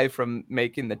a high from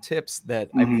making the tips that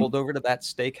I pulled over to that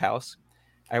steakhouse.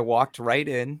 I walked right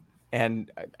in.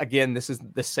 And again, this is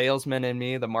the salesman in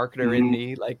me, the marketer in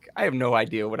me. Like, I have no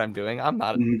idea what I'm doing. I'm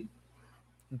not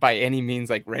by any means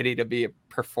ready to be a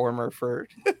performer for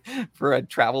a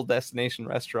travel destination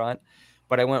restaurant.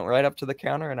 But I went right up to the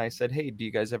counter and I said, hey, do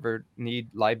you guys ever need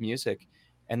live music?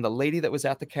 And the lady that was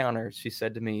at the counter, she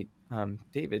said to me,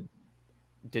 David,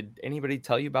 did anybody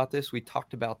tell you about this? We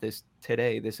talked about this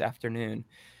today, this afternoon,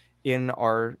 in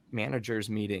our managers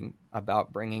meeting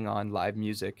about bringing on live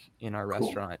music in our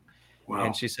restaurant. Wow.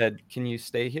 And she said, can you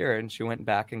stay here? And she went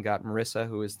back and got Marissa,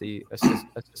 who is the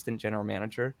assistant general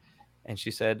manager. And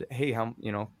she said, hey, can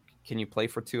you play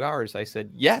for 2 hours? I said,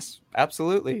 yes,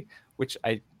 absolutely. Which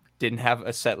I didn't have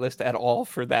a set list at all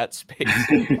for that space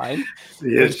in time.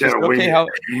 She's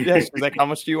like, how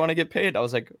much do you want to get paid? I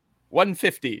was like,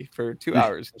 $150 for 2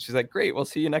 hours. And she's like, great, we'll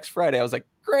see you next Friday. I was like,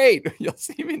 great, you'll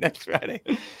see me next Friday.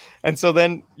 And so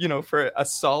then, for a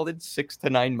solid 6 to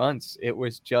 9 months, it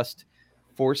was just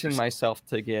forcing myself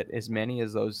to get as many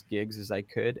of those gigs as I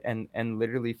could. And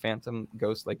literally Phantom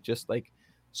Ghost,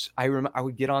 I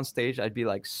would get on stage, I'd be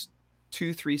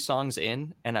 2-3 songs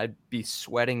in, and I'd be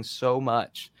sweating so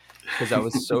much because I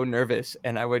was so nervous.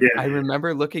 And I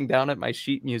remember looking down at my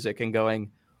sheet music and going,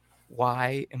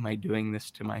 why am I doing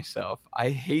this to myself? I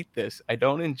hate this. I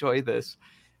don't enjoy this.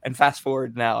 And fast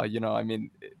forward now,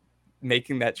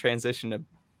 making that transition to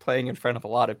playing in front of a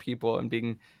lot of people and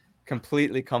being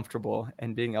completely comfortable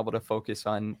and being able to focus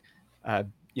on,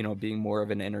 being more of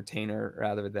an entertainer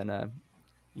rather than a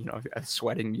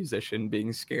sweating musician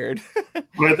being scared.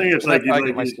 Well, I think it's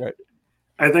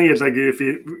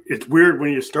it's weird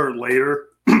when you start later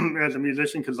as a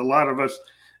musician, because a lot of us,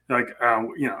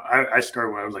 I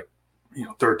started when I was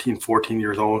 13, 14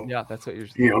 years old. Yeah, that's what you're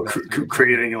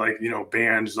creating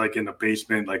bands in the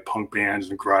basement, punk bands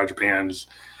and garage bands,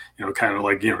 the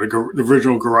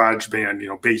original garage band,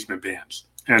 basement bands,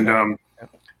 and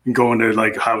going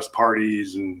to house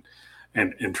parties and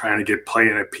trying to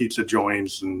playing at pizza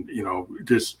joints, and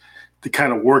just the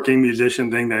kind of working musician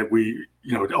thing that we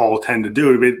all tend to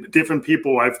do. But different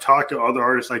people, I've talked to other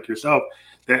artists like yourself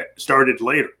that started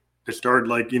later. They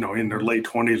started in their late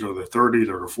 20s or their 30s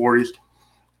or their 40s.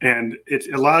 And it's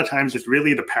a lot of times it's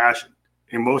really the passion.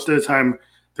 And most of the time,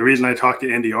 the reason I talk to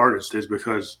indie artists is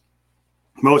because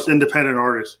most independent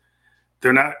artists,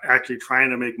 they're not actually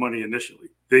trying to make money initially.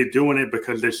 They're doing it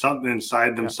because there's something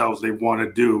inside themselves they want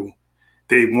to do.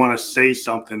 They want to say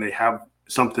something. They have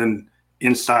something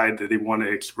inside that they want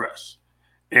to express.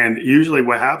 And usually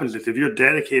what happens is if you're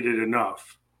dedicated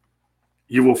enough,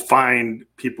 you will find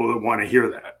people that want to hear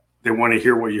that. They want to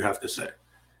hear what you have to say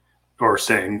or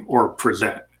sing or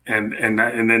present. And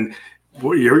then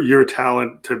your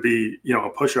talent to be, a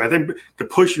pusher. I think to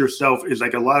push yourself is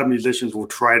a lot of musicians will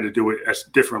try to do it at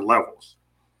different levels.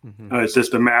 It's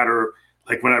just a matter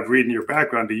of, when I've read in your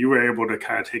background, that you were able to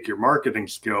kind of take your marketing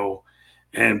skill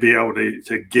and be able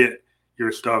to get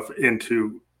your stuff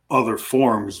into other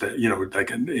forms that,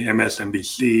 an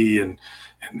MSNBC and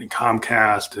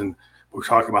Comcast. And we'll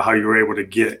talk about how you were able to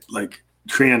get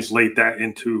translate that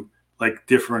into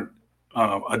different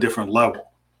a different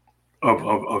level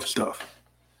of stuff.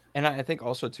 And I think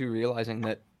also too, realizing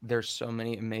that there's so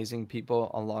many amazing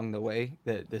people along the way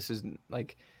that this is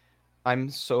I'm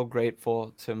so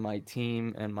grateful to my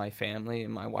team and my family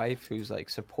and my wife who's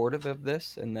supportive of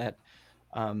this and that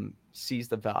sees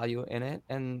the value in it.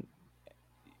 And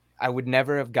I would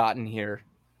never have gotten here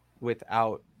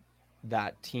without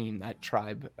that team, that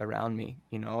tribe around me.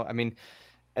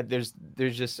 There's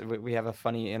just, we have a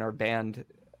funny in our band.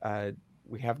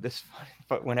 We have this funny,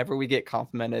 but whenever we get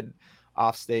complimented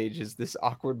off stage is this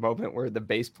awkward moment where the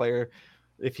bass player,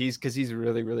 because he's a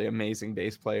really, really amazing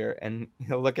bass player, and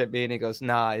he'll look at me and he goes,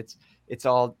 nah, it's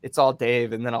all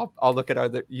Dave. And then I'll look at our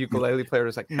ukulele player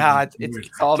and it's nah, it's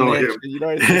all Mitch.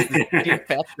 It's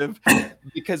effective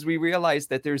because we realize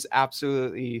that there's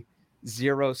absolutely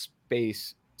zero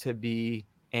space to be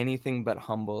anything but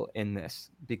humble in this,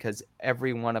 because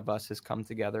every one of us has come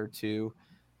together to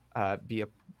be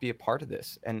a part of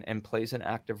this and plays an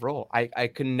active role. I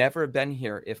could never have been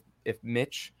here if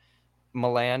Mitch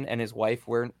Milan and his wife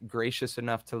weren't gracious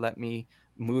enough to let me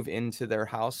move into their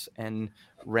house and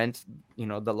rent,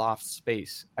 the loft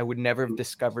space. I would never have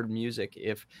discovered music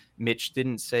if Mitch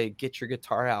didn't say, get your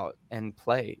guitar out and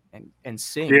play and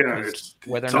sing. Yeah,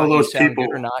 whether it's or not all you those sound people,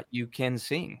 good or not, you can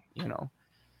sing,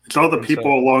 It's all the And people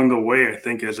so, along the way, I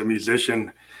think, as a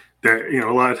musician, that,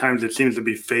 a lot of times it seems to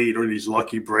be fate or these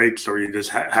lucky breaks, or you just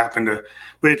happen to,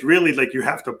 but it's really like you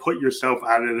have to put yourself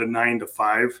out of the 9 to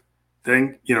 5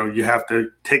 thing. You have to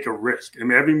take a risk. I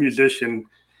mean, every musician,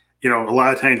 a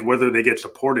lot of times, whether they get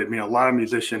supported, a lot of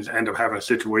musicians end up having a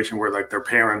situation where like their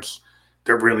parents,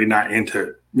 they're really not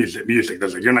into music. They're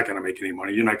like, you're not going to make any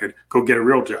money. You're not going to go get a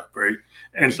real job. Right.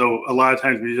 And so a lot of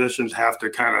times musicians have to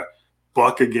kind of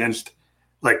buck against,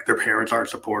 like, their parents aren't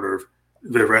supportive.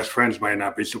 Their best friends might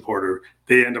not be supportive.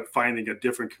 They end up finding a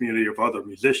different community of other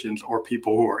musicians or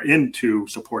people who are into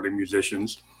supporting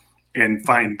musicians, and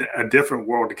find a different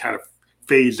world to kind of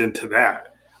phase into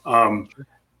that.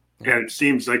 And it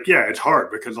seems like, it's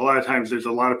hard because a lot of times there's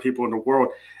a lot of people in the world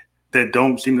that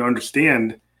don't seem to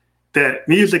understand that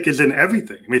music is in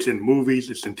everything. I mean, it's in movies,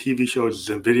 it's in TV shows, it's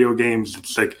in video games,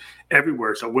 it's like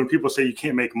everywhere. So when people say you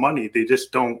can't make money, they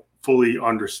just don't fully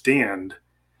understand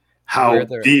how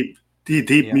deep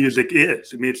music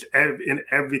is. I mean, it's in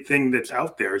everything that's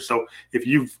out there. So if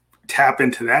you tap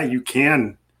into that, you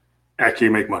can actually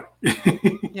make money.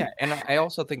 Yeah, and I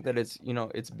also think that it's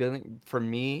it's building, for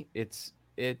me,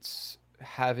 it's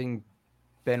having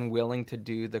been willing to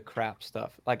do the crap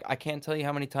stuff. Like, I can't tell you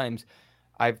how many times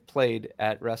I've played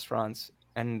at restaurants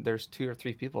and there's 2 or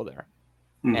 3 people there,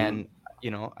 and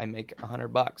I make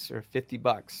 $100 or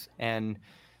 $50, and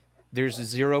there's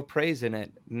zero praise in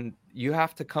it. And you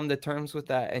have to come to terms with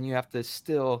that, and you have to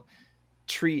still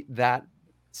treat that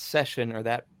session or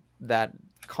that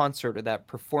concert or that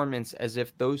performance as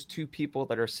if those 2 people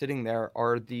that are sitting there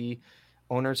are the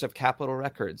owners of Capitol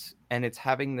Records, and it's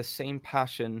having the same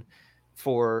passion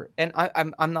for. And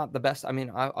I'm not the best. I mean,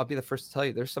 I'll be the first to tell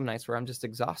you, there's some nights where I'm just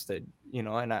exhausted,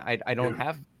 and I don't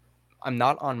have, I'm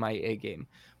not on my A game.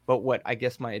 But what I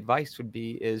guess my advice would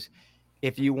be is,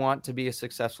 if you want to be a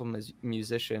successful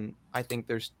musician, I think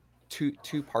there's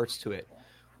two parts to it.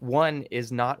 One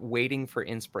is not waiting for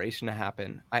inspiration to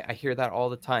happen. I hear that all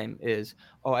the time is,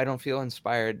 oh, I don't feel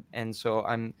inspired. And so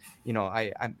I'm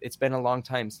it's been a long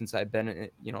time since I've been,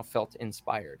 felt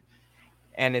inspired.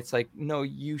 And it's like, no,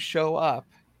 you show up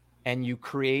and you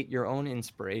create your own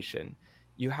inspiration.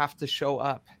 You have to show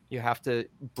up. You have to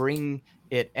bring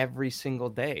it every single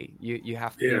day. You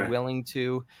have to be willing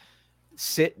to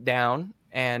sit down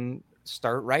and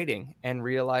start writing and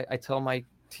realize. I tell my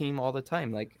team all the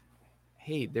time, like,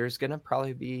 hey, there's going to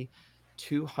probably be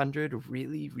 200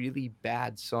 really, really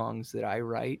bad songs that I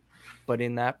write. But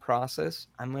in that process,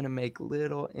 I'm going to make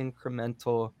little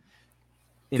incremental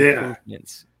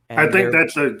improvements. And I think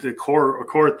that's a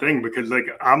core thing, because like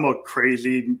I'm a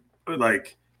crazy,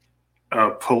 like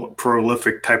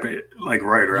prolific type of like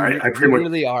writer. I pretty much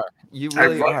really are. You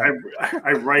really are.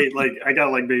 I write, like, I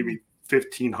got like maybe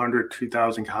 1,500,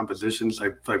 2,000 compositions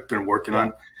I've been working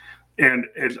on. And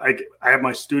it's like I have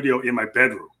my studio in my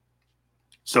bedroom.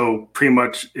 So pretty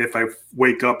much if I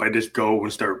wake up, I just go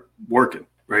and start working,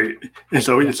 right? And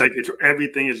so it's like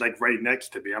everything is like right next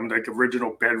to me. I'm like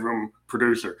original bedroom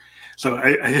producer. So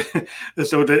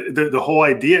so the whole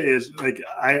idea is like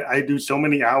I do so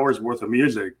many hours worth of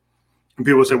music. And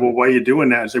people say, well, why are you doing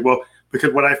that? I say, well,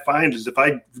 because what I find is if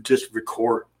I just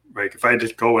record, right? If I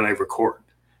just go and I record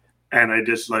and I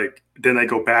just then I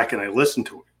go back and I listen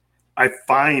to it, I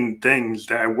find things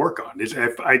that I work on.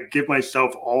 If I give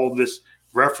myself all this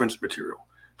reference material,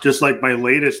 just like my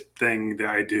latest thing that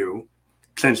I do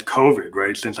since COVID,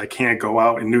 right? Since I can't go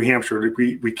out in New Hampshire,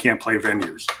 we can't play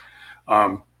venues.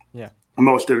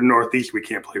 Most of the Northeast, we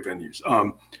can't play venues.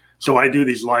 So I do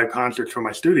these live concerts from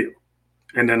my studio,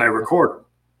 and then I record them.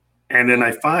 And then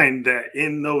I find that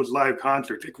in those live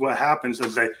concerts, what happens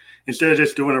is instead of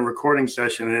just doing a recording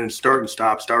session and then start and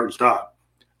stop,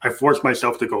 I force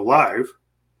myself to go live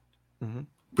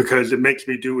because it makes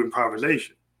me do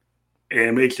improvisation. And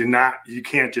it makes you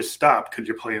can't just stop because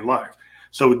you're playing live.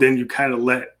 So then you kind of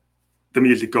let the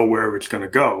music go wherever it's going to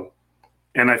go.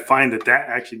 And I find that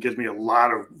actually gives me a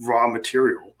lot of raw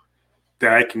material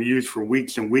that I can use for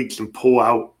weeks and weeks and pull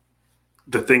out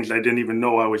the things I didn't even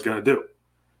know I was going to do.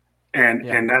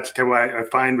 And that's why I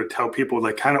find would tell people,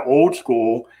 like, kind of old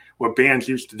school, what bands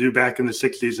used to do back in the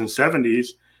 60s and 70s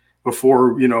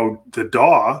before, the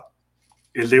DAW,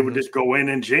 is they would just go in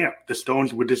and jam. The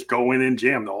Stones would just go in and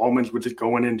jam. The Allmans would just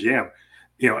go in and jam.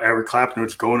 Eric Clapton would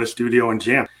just go in the studio and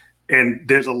jam. And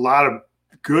there's a lot of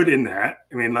good in that.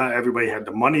 I mean, not everybody had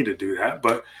the money to do that,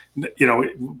 but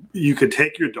you could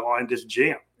take your DAW and just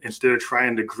jam instead of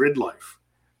trying to grid life.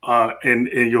 And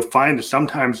you'll find that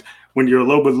sometimes when you're a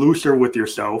little bit looser with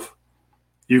yourself,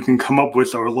 you can come up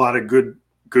with a lot of good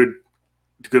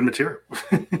material.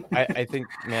 I think,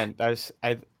 man,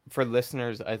 for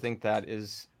listeners, I think that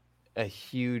is a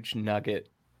huge nugget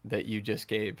that you just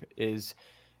gave, is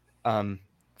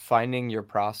finding your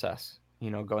process.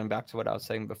 Going back to what I was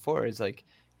saying before, is like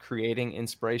creating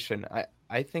inspiration.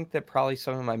 I think that probably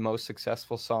some of my most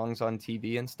successful songs on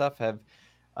TV and stuff have,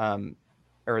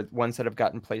 or ones that have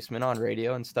gotten placement on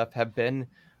radio and stuff, have been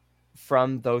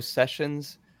from those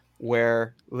sessions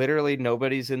where literally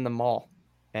nobody's in the mall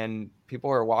and people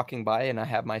are walking by and I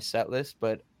have my set list,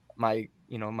 but my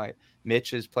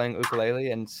Mitch is playing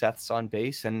ukulele and Seth's on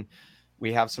bass, and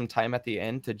we have some time at the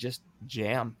end to just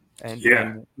jam.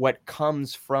 And what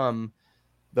comes from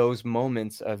those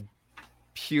moments of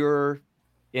pure,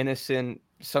 innocent,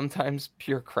 sometimes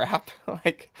pure crap,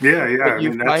 like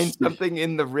you find something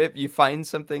in the riff, you find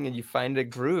something and you find a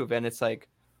groove, and it's like,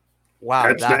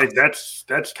 wow, that's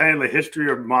kind of the history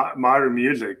of modern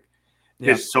music.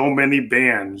 Is so many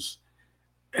bands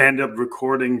end up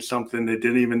recording something they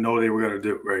didn't even know they were going to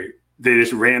do. Right? They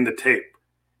just ran the tape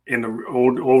in the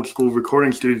old school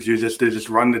recording studios. They just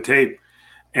run the tape,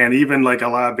 and even like a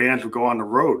lot of bands would go on the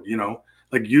road.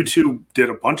 Like YouTube did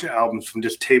a bunch of albums from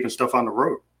just taping stuff on the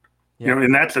road.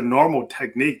 And that's a normal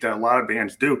technique that a lot of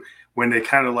bands do when they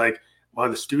kind of like, well,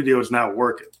 the studio is not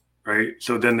working, right?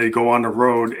 So then they go on the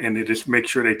road and they just make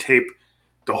sure they tape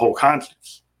the whole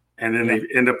concerts. And then they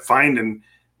end up finding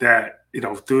that,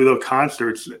 through the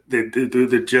concerts, they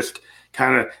just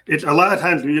kind of, it's a lot of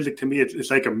times music to me,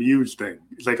 it's like a muse thing.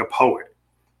 It's like a poet.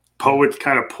 Poets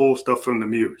kind of pull stuff from the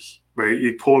muse, right?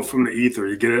 You pull it from the ether,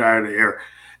 you get it out of the air.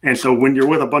 And so when you're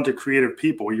with a bunch of creative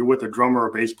people, you're with a drummer,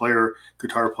 a bass player,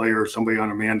 guitar player, somebody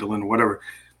on a mandolin, whatever.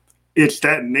 It's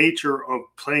that nature of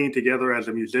playing together as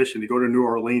a musician. You go to New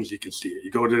Orleans, you can see it.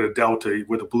 You go to the Delta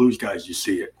with the blues guys, you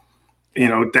see it.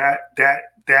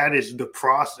 That is the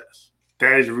process.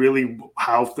 That is really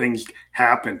how things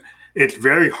happen. It's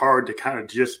very hard to kind of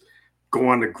just go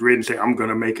on the grid and say, I'm going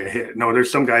to make a hit. No,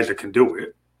 there's some guys that can do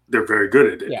it. They're very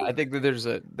good at it. Yeah, I think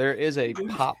that there is a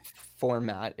pop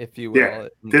format, if you will. Yeah,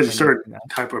 there's a certain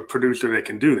type of producer that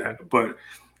can do that. But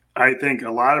I think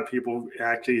a lot of people,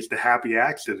 actually, it's the happy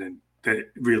accident that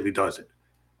really does it.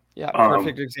 Yeah,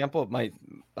 perfect example. My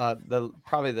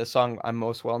probably the song I'm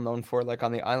most well known for, like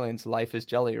on the islands, "Life Is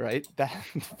Jelly," right? That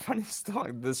funny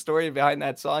story. The story behind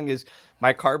that song is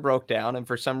my car broke down, and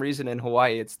for some reason in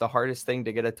Hawaii, it's the hardest thing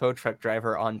to get a tow truck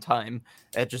driver on time.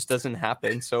 It just doesn't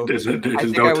happen. So I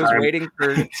think I was waiting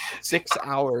for 6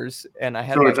 hours, and I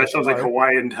had. So that sounds like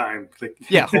Hawaiian time.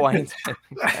 Yeah, Hawaiian time.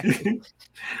 Exactly. And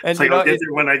it's like, I'll get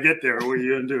there when I get there. What are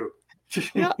you gonna do?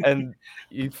 Yeah, and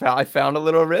I found a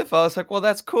little riff. I was like, well,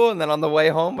 that's cool. And then on the way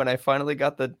home, when I finally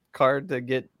got the car to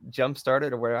get jump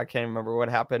started, or where I can't remember what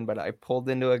happened, but I pulled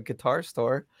into a guitar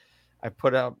store. I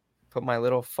put my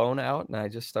little phone out, and I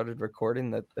just started recording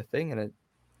the thing. And it.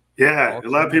 Yeah, a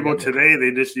lot of people today,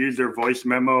 they just use their voice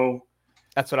memo.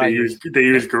 That's what I use. They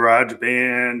use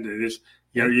GarageBand. And just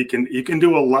you can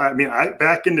do a lot. I mean,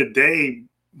 back in the day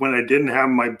when I didn't have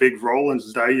my big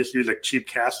Rolands, I used to use a cheap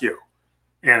Casio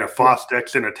and a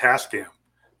Fostex and a Tascam,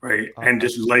 right? And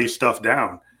just lay stuff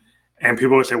down. And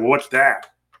people would say, well, what's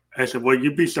that? I said, well,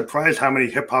 you'd be surprised how many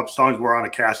hip hop songs were on a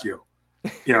Casio.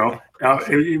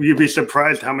 You'd be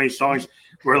surprised how many songs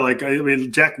were like, I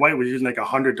mean, Jack White was using like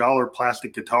 $100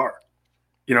 plastic guitar.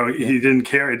 He didn't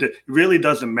care. It really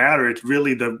doesn't matter. It's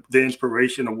really the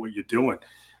inspiration of what you're doing.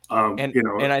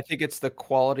 And I think it's the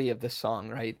quality of the song,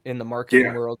 right? In the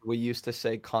marketing world, we used to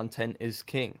say content is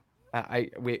king. I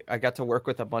got to work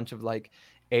with a bunch of like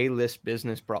A-list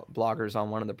business bloggers on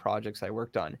one of the projects I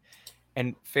worked on,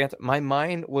 and my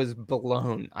mind was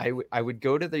blown. I would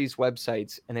go to these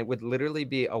websites and it would literally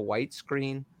be a white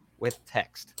screen with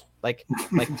text, like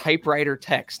typewriter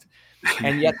text,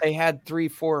 and yet they had 3,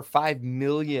 4, 5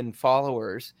 million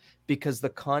followers because the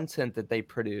content that they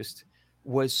produced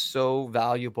was so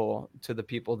valuable to the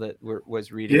people that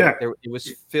was reading it. It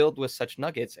was filled with such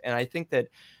nuggets, and I think that.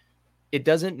 It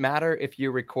doesn't matter if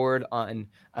you record on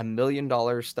 $1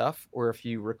 million stuff or if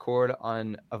you record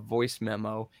on a voice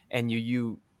memo and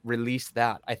you release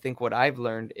that. I think what I've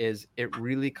learned is it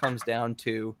really comes down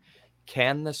to,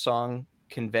 can the song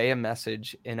convey a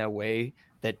message in a way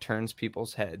that turns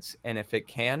people's heads? And if it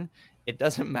can, it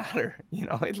doesn't matter.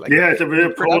 It's like, it's a bit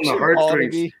of pulling the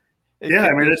heartstrings. Yeah,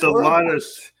 I mean, it's a lot of.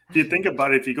 If you think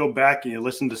about it, if you go back and you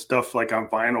listen to stuff like on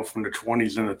vinyl from the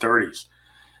 20s and the 30s,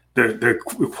 the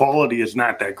quality is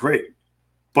not that great,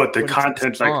 but the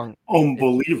content's like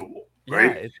unbelievable,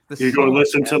 right? You go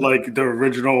listen to like the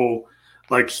original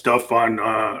like stuff on,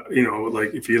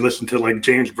 like if you listen to like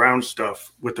James Brown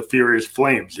stuff with the Furious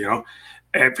Flames,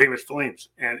 and Famous Flames,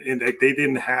 and they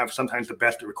didn't have sometimes the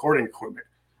best recording equipment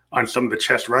on some of the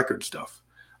Chess Record stuff.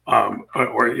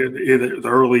 Or the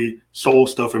early soul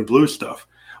stuff and blues stuff,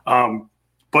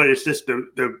 but it's just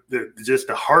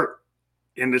the heart,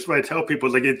 and that's what I tell people.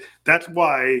 Like that's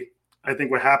why I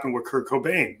think what happened with Kurt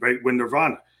Cobain, right, when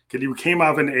Nirvana, because you came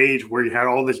out of an age where you had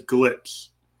all this glitz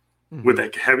with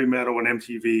like heavy metal and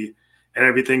MTV, and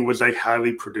everything was like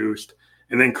highly produced,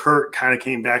 and then Kurt kind of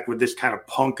came back with this kind of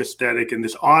punk aesthetic and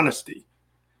this honesty,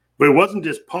 but it wasn't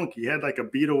just punk. He had like a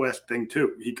Beatle-esque thing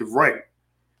too. He could write.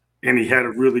 And he had a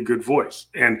really good voice.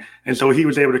 And so he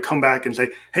was able to come back and say,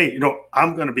 hey,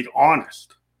 I'm going to be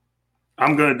honest.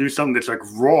 I'm going to do something that's like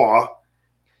raw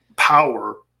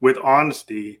power with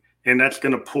honesty. And that's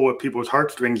going to pull at people's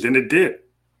heartstrings. And it did,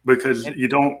 because you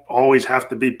don't always have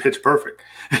to be pitch perfect.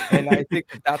 And I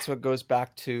think that's what goes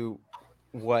back to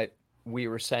what we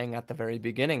were saying at the very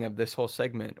beginning of this whole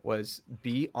segment was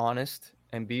be honest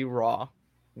and be raw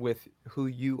with who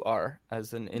you are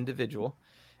as an individual.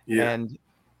 Yeah.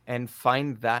 And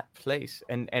find that place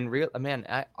and real, man.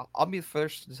 I'll be the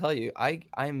first to tell you, I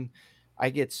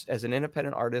get, as an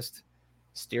independent artist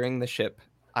steering the ship,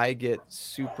 I get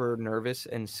super nervous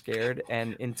and scared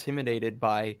and intimidated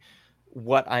by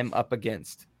what I'm up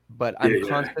against. But I'm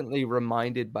constantly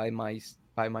reminded by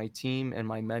my team and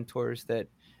my mentors that,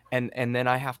 and then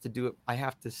I have to do it. I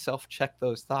have to self-check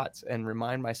those thoughts and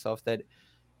remind myself that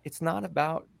it's not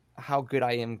about how good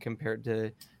I am compared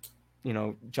to,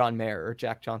 John Mayer or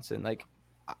Jack Johnson. Like,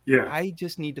 I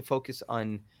just need to focus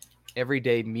on every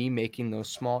day me making those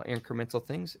small incremental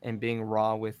things and being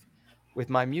raw with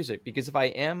my music. Because if I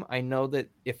am, I know that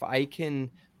if I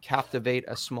can captivate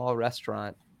a small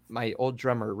restaurant, my old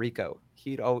drummer Rico,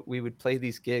 we would play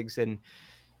these gigs and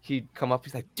he'd come up.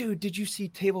 He's like, dude, did you see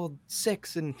table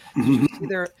 6? And did you see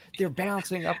they're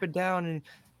bouncing up and down and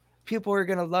people are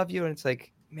gonna love you. And it's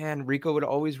like, man, Rico would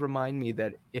always remind me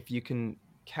that if you can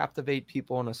captivate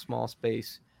people in a small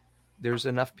space, there's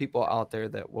enough people out there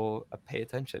that will pay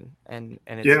attention, and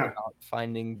it's about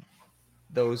finding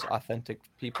those authentic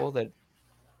people that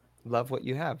love what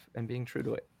you have and being true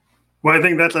to it. Well, I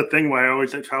think that's a thing why I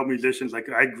always tell musicians, like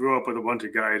I grew up with a bunch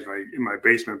of guys right in my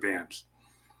basement bands,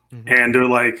 and they're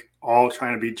like all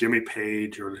trying to be Jimmy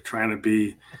Page, or they're trying to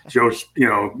be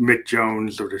Mick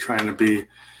Jones, or they're trying to be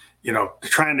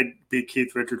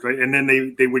Keith Richards, right? And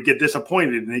then they would get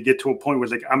disappointed, and they get to a point where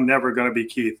it's like, I'm never going to be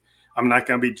Keith. I'm not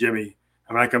going to be Jimmy.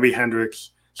 I'm not going to be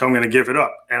Hendrix. So I'm going to give it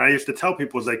up. And I used to tell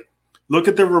people, it's like, look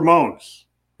at the Ramones,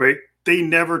 right? They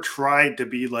never tried to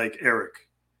be like Eric.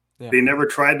 Yeah. They never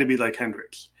tried to be like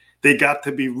Hendrix. They got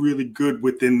to be really good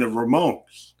within the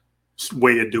Ramones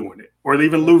way of doing it. Or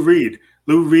even Lou Reed.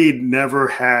 Lou Reed never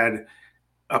had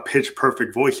a pitch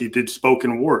perfect voice. He did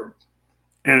spoken word.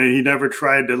 And he never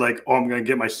tried to I'm going to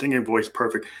get my singing voice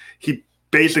perfect. He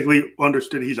basically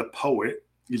understood he's a poet.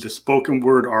 He's a spoken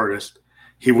word artist.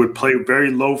 He would play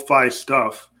very lo-fi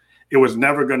stuff. It was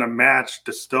never going to match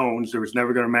the Stones. It was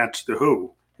never going to match the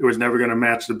Who. It was never going to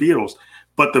match the Beatles.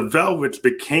 But the Velvets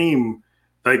became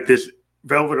like this,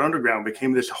 Velvet Underground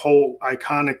became this whole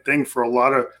iconic thing for a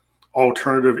lot of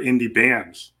alternative indie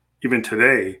bands, even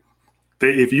today.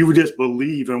 If you just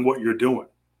believe in what you're doing,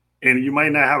 and you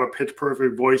might not have a pitch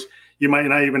perfect voice, you might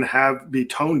not even be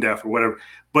tone deaf or whatever,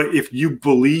 but if you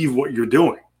believe what you're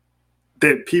doing,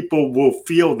 that people will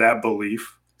feel that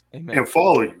belief and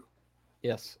follow you.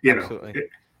 Yes, absolutely.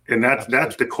 And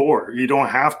that's the core. You don't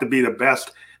have to be the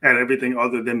best at everything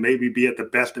other than maybe be at the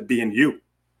best at being you.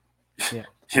 Yeah.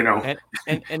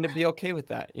 And to be okay with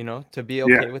that, to be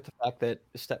okay with the fact that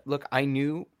look, I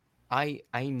knew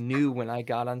when I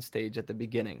got on stage at the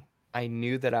beginning, I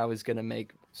knew that I was going to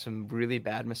make some really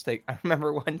bad mistakes. I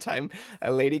remember one time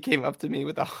a lady came up to me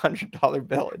with $100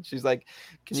 bill and she's like,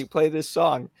 can you play this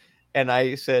song? And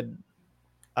I said,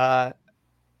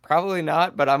 probably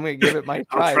not, but I'm going to give it my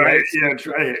try. Right?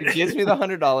 Try it. She gives me the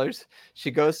 $100.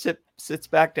 She goes, sits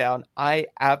back down. I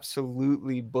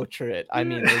absolutely butcher it. I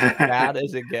mean, as bad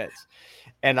as it gets.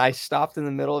 And I stopped in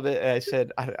the middle of it and I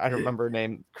said, I don't remember her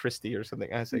name, Christy or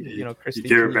something. I said, Christy,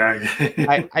 give it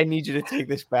back. I need you to take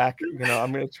this back.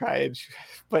 I'm going to try it.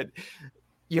 But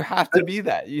you have to be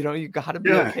that, you got to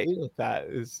be okay with that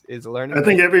is learning. I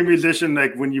think every musician,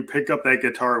 like when you pick up that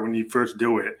guitar, when you first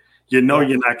do it, you know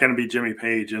you're not going to be Jimmy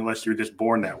Page unless you're just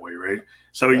born that way, right?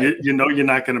 So you know you're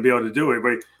not going to be able to do it,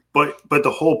 right? But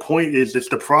the whole point is it's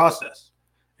the process.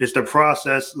 It's the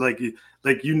process. Like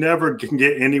you never can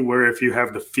get anywhere if you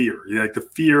have the fear. Like the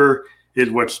fear is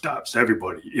what stops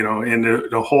everybody, you know. And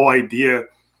the whole idea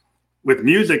with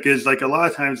music is like a lot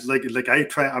of times like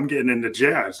I'm getting into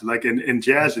jazz. Like in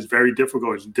jazz is very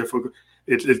difficult. It's difficult.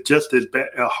 It's just as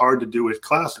hard to do as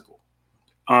classical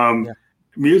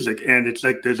music. And it's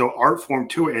like there's an art form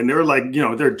to it. And they're like, you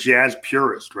know, they're jazz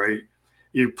purists, right?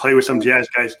 You play with some jazz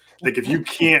guys. Like if you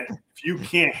can't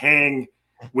hang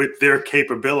with their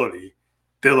capability,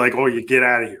 they're like, oh, you get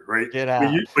out of here, right? Get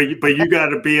out. But you got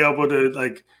to be able to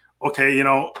like, okay, you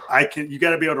know, you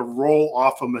got to be able to roll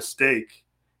off a mistake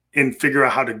and figure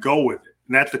out how to go with it.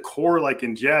 And that's the core, like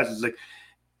in jazz, is like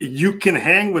you can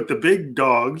hang with the big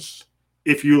dogs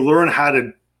if you learn how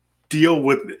to deal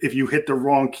with if you hit the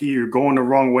wrong key or going the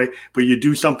wrong way, but you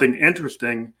do something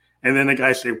interesting, and then the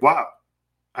guy say, wow,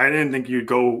 I didn't think you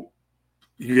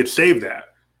could save that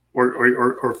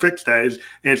or fix that. And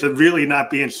it's really not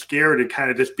being scared and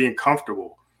kind of just being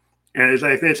comfortable. And it's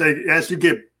like as you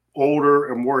get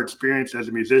older and more experienced as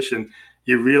a musician,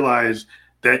 you realize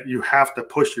that you have to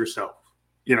push yourself,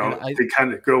 you know, to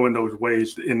kind of go in those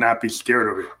ways and not be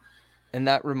scared of it. And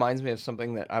that reminds me of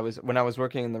something that when I was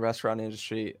working in the restaurant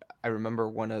industry, I remember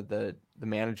one of the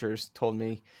managers told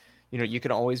me, you know, you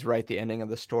can always write the ending of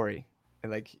the story.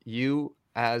 And like you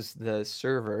as the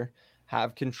server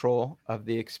have control of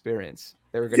the experience.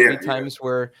 There are going to be times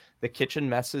where the kitchen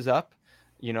messes up,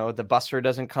 you know, the busser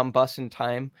doesn't come bus in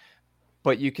time,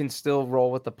 but you can still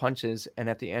roll with the punches. And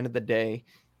at the end of the day,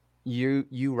 you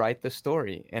write the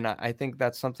story. And I think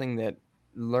that's something that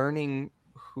learning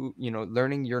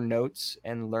your notes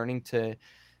and learning to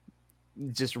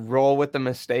just roll with the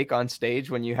mistake on stage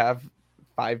when you have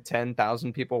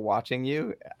 5,000-10,000 people watching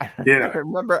you. I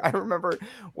remember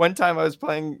one time I was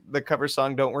playing the cover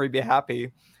song "Don't Worry, Be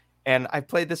Happy," and I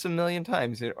played this a million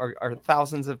times or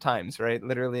thousands of times, right?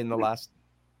 Literally in the last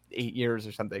 8 years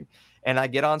or something. And I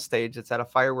get on stage. It's at a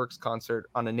fireworks concert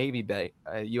on a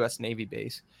U.S. Navy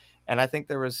base, and I think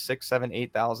there was 6,000, 7,000,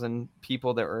 8,000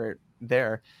 people that were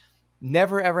there.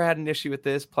 Never ever had an issue with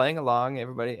this, playing along,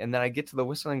 everybody. And then I get to the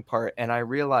whistling part, and I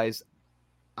realize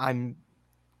I'm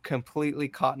completely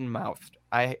cotton-mouthed.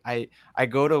 I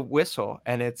go to whistle,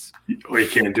 and it's you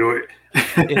can't do it.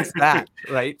 It's that,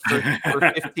 right?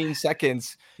 For 15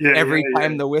 seconds every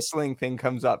time the whistling thing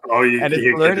comes up. Oh, and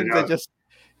it's learning to just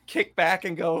kick back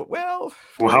and go, well,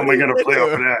 how am I going to play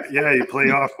off of that? Yeah, you play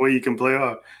off what you can play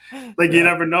off. Like you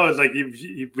never know. It's like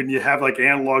when you have like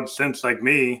analog synths like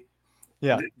me,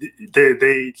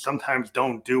 they sometimes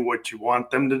don't do what you want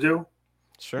them to do.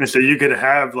 Sure. And so you could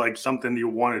have like something you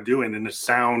want to do, and then the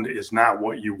sound is not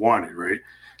what you wanted, right?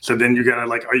 So then you're gonna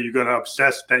are you gonna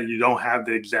obsess that you don't have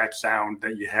the exact sound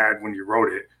that you had when you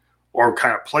wrote it, or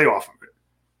kind of play off of it?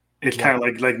 It's kind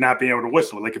of like not being able to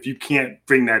whistle. Like if you can't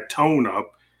bring that tone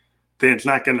up, then it's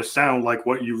not gonna sound like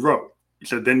what you wrote.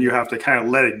 So then you have to kind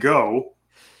of let it go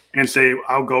and say,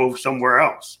 I'll go somewhere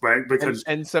else, right? Because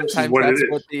and sometimes that's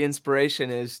what the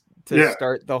inspiration is to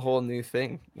start the whole new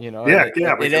thing, you know.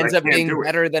 It ends up being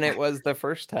better than it was the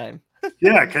first time.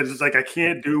 Because it's like I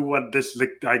can't do what this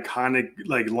iconic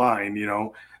like line, you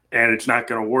know, and it's not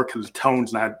going to work because the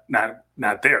tone's not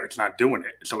there. It's not doing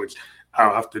it. So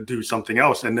I'll have to do something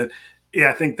else. And then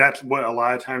I think that's what a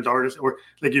lot of times artists, or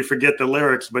like you forget the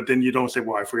lyrics, but then you don't say,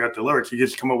 well, I forgot the lyrics. You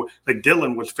just come up with, like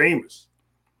Dylan was famous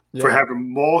for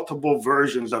having multiple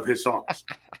versions of his songs,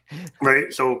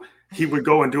 right? So he would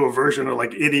go and do a version of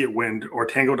like Idiot Wind or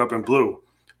Tangled Up in Blue.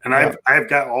 And I've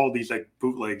got all these like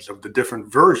bootlegs of the different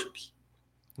versions.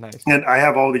 Nice. And I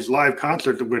have all these live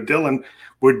concerts where Dylan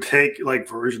would take like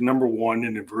version number 1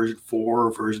 and then version 4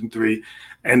 or version 3.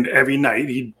 And every night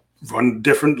he'd run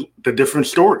the different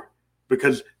story,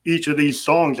 because each of these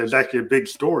songs is actually a big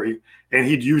story. And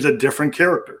he'd use a different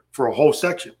character for a whole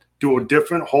section, do a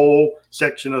different whole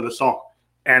section of the song.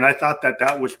 And I thought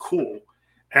that was cool.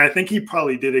 And I think he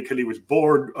probably did it because he was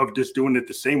bored of just doing it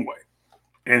the same way.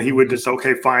 And he would just,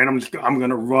 okay, fine, I'm going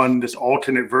to run this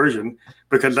alternate version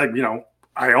because, like, you know,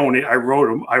 I own it. I wrote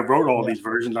them. I wrote all these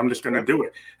versions. I'm just going to do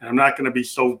it. And I'm not going to be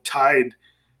so tied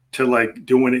to like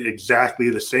doing it exactly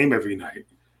the same every night,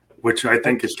 which I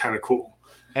think is kind of cool.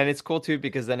 And it's cool too,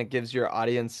 because then it gives your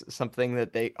audience something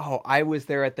that I was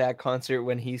there at that concert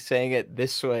when he sang it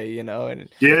this way, you know? And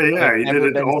he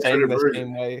did an alternate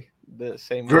version. The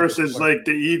same versus like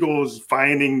the Eagles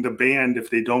finding the band if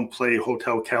they don't play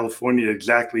Hotel California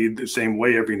exactly the same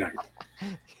way every night.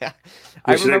 Yeah,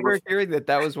 I remember hearing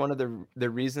that was one of the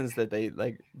reasons that they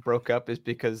like broke up, is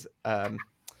because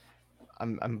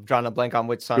I'm drawing a blank on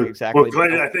which song Well,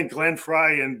 exactly. I think Glenn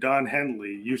Fry and Don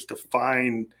Henley used to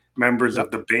find members of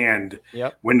the band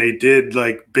when they did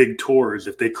like big tours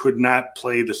if they could not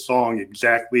play the song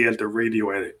exactly as the radio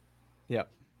edit.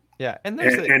 Yeah, and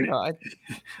there's I a can value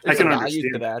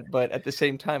understand to that, but at the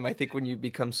same time, I think when you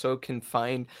become so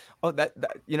confined,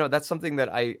 that's something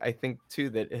that I think too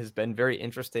that has been very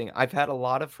interesting. I've had a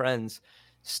lot of friends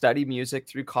study music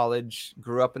through college,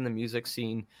 grew up in the music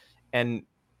scene, and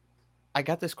I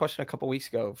got this question a couple weeks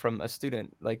ago from a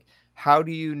student, like, how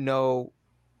do you know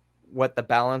what the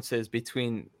balance is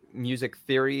between music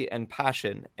theory and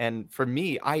passion? And for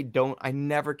me, I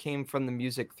never came from the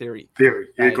music theory. You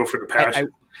go for the passion.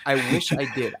 I wish I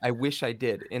did. I wish I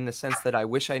did, in the sense that I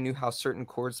wish I knew how certain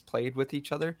chords played with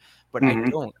each other, but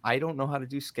I don't know how to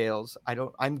do scales.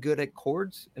 I'm good at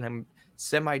chords, and I'm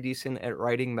semi decent at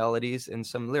writing melodies and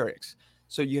some lyrics.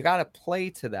 So you got to play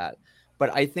to that.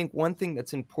 But I think one thing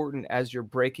that's important as you're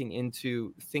breaking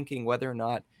into thinking whether or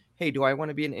not, hey, do I want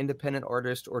to be an independent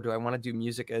artist, or do I want to do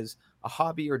music as a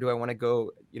hobby, or do I want to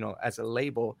go, as a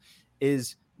label,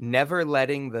 is never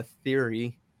letting the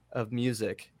theory of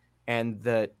music and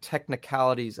the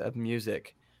technicalities of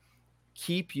music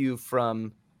keep you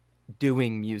from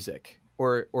doing music,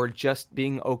 or just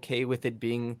being okay with it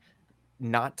being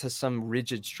not to some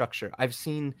rigid structure. I've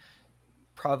seen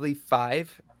probably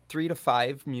 3 to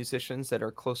 5 musicians that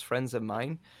are close friends of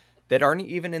mine that aren't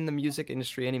even in the music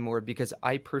industry anymore, because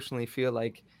I personally feel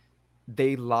like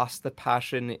they lost the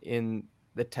passion in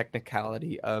the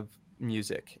technicality of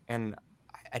music. And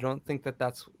I don't think that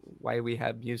that's why we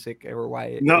have music, or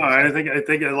why. I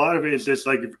think a lot of it is just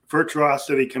like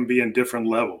virtuosity can be in different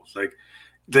levels. Like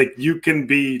you can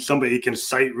be somebody who can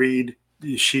sight read,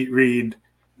 sheet read,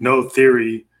 no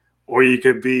theory, or you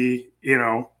could be,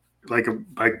 like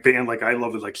a band like I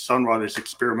love is like Sun Ra, this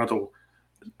experimental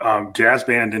jazz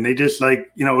band, and they just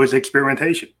it was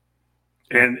experimentation,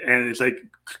 and it's like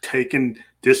taking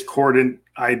discordant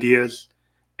ideas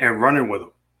and running with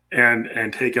them,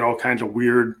 and taking all kinds of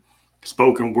weird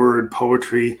spoken word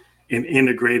poetry and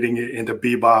integrating it into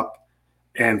bebop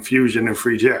and fusion and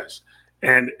free jazz,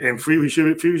 and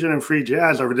fusion and free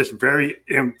jazz are just very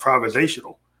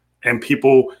improvisational, and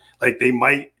people they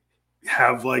might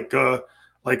have I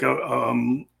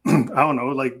don't know,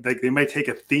 like they might take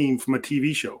a theme from a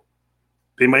TV show.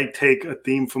 They might take a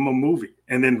theme from a movie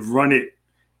and then run it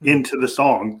into the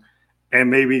song.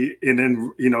 And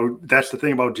then, that's the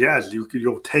thing about jazz.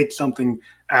 You'll take something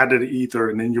out of the ether,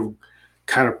 and then you'll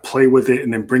kind of play with it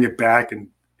and then bring it back and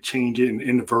change it and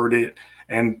invert it.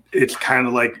 And it's kind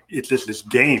of like, it's just this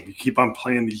game. You keep on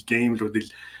playing these games with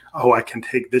these, I can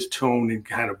take this tone and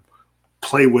kind of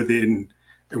play with it and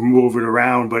move it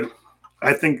around. But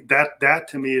I think that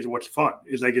to me is what's fun.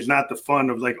 It's not the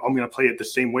fun of I'm going to play it the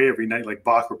same way every night, like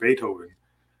Bach or Beethoven.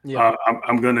 Yeah.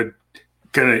 I'm going to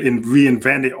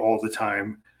reinvent it all the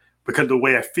time because of the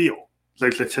way I feel.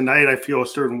 Like tonight I feel a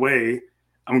certain way,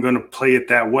 I'm going to play it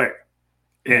that way.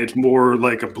 And it's more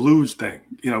like a blues thing,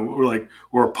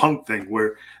 or a punk thing,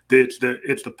 where it's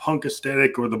the punk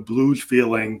aesthetic or the blues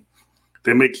feeling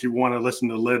that makes you want to listen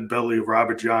to Lead Belly,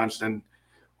 Robert Johnson,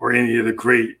 or any of the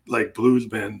great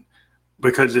bluesmen.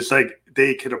 Because it's like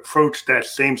they could approach that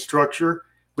same structure,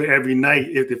 but every night,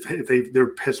 if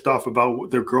they're pissed off about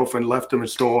their girlfriend left them and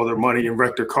stole all their money and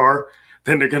wrecked their car,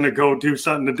 then they're gonna go do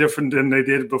something different than they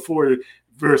did before.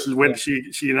 Versus when she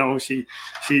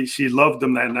loved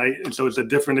them that night, and so it's a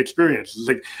different experience. It's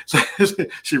like so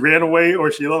she ran away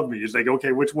or she loved me. It's like,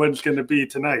 okay, which one's gonna be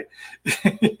tonight?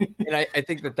 And I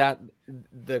think that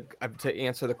to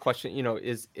answer the question,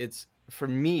 it's for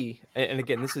me, and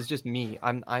again, this is just me.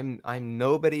 I'm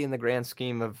nobody in the grand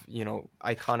scheme of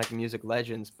iconic music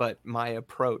legends, but my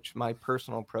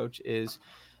personal approach is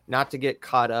not to get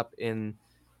caught up in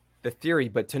the theory,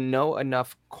 but to know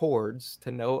enough chords,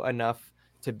 to know enough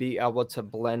to be able to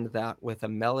blend that with a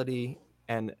melody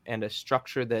and a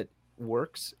structure that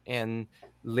works, and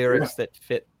lyrics that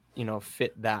fit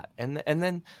that, and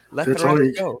then let the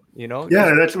rest go.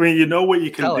 That's when you know what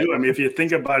you can do. I mean, if you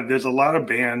think about it, there's a lot of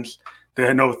bands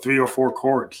that know 3 or 4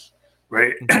 chords,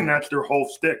 right? And that's their whole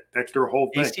stick. That's their whole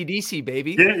thing. AC/DC,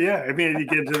 baby. Yeah. I mean, you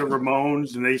get into the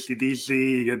Ramones and AC/DC,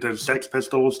 you get the Sex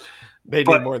Pistols. They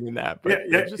did more than that. But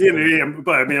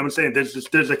But I mean, I'm saying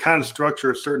there's a kind of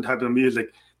structure, a certain type of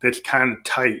music that's kind of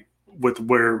tight with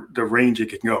where the range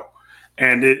it can go.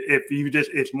 And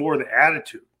it's more the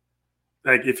attitude.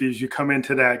 Like if you come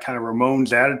into that kind of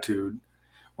Ramones attitude,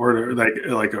 or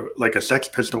like a Sex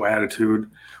Pistol attitude,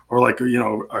 or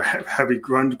a heavy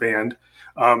grunge band,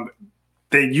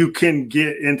 that you can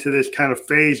get into this kind of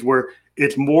phase where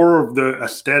it's more of the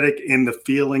aesthetic and the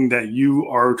feeling that you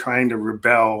are trying to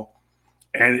rebel.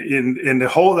 And in the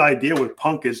whole idea with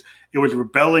punk is it was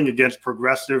rebelling against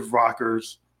progressive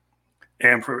rockers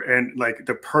and like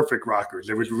the perfect rockers.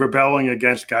 It was rebelling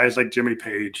against guys like Jimmy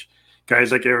Page,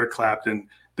 guys like Eric Clapton,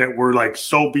 that were like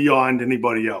so beyond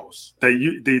anybody else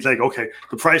that they's like, okay,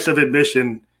 the price of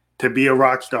admission to be a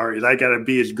rock star is I got to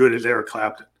be as good as Eric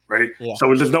Clapton, right? Yeah.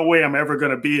 So there's no way I'm ever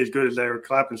going to be as good as Eric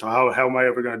Clapton. So how am I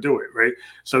ever going to do it, right?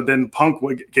 So then punk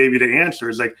gave you the answer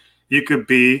is like, you could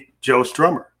be Joe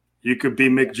Strummer. You could be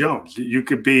Mick Jones. You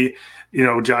could be,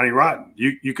 Johnny Rotten.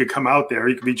 You could come out there.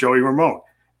 You could be Joey Ramone.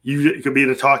 You could be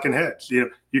the Talking Heads.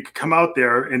 You could come out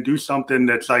there and do something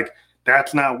that's like,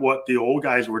 that's not what the old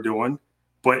guys were doing,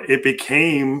 but it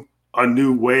became a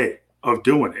new way of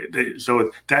doing it.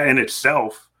 So that in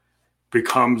itself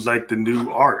becomes like the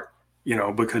new art,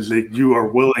 because you are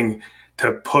willing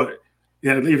to put,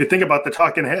 if you think about the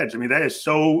Talking Heads, I mean, that is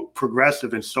so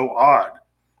progressive and so odd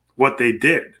what they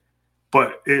did.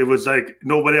 But it was like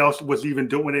nobody else was even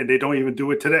doing it, and they don't even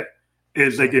do it today.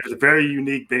 It's like it was a very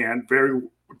unique band, very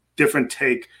different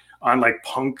take on like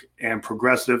punk and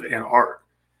progressive and art.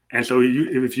 And so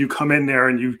if you come in there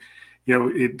and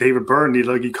David Byrne,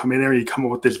 you come in there and you come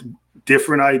up with this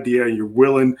different idea, and you're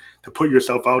willing to put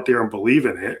yourself out there and believe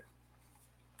in it,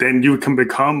 then you can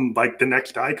become like the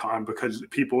next icon because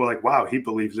people are like, wow, he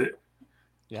believes it.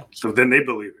 Yeah. So then they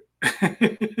believe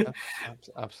it.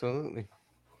 Absolutely.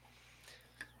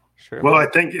 Sure. Well, I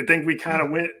think we kind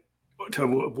of went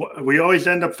to. We always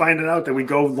end up finding out that we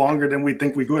go longer than we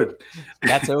think we could.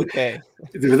 That's okay.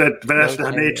 That's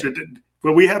the nature.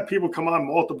 But we have people come on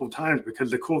multiple times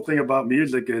because the cool thing about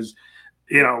music is,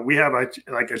 we have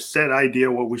a set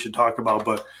idea what we should talk about.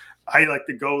 But I like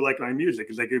to go like my music.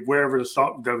 It's like wherever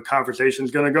the conversation is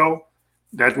going to go,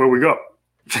 that's where we go.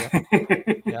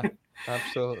 Yeah,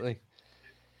 absolutely.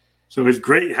 So it's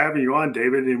great having you on,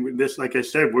 David. And this, like I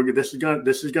said, this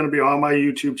is gonna be on my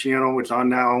YouTube channel. It's on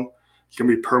now. It's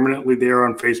gonna be permanently there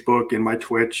on Facebook and my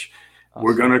Twitch. Awesome.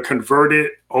 We're gonna convert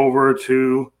it over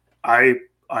to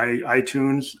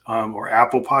iTunes or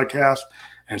Apple Podcast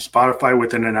and Spotify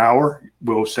within an hour.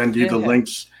 We'll send you the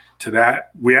links to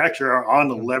that. We actually are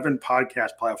on 11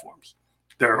 podcast platforms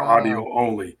that are audio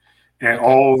only, and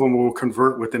all of them will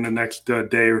convert within the next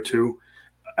day or two.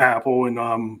 Apple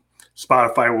and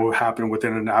Spotify will happen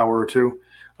within an hour or two.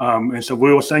 And so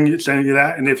we will send you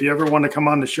that. And if you ever want to come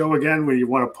on the show again, when you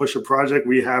want to push a project,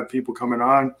 we have people coming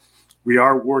on. We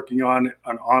are working on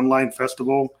an online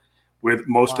festival with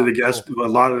most of the guests, a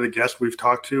lot of the guests we've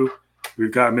talked to.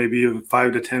 We've got maybe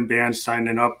 5 to 10 bands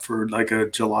signing up for like a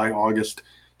July, August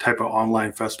type of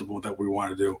online festival that we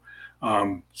want to do.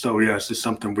 So yeah, it's just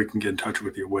something we can get in touch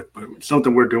with you with, but it's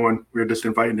something we're doing. We're just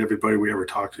inviting everybody we ever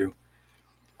talk to.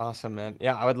 Awesome, man.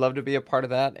 Yeah, I would love to be a part of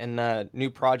that. And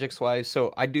new projects wise,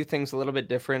 so I do things a little bit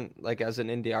different. Like as an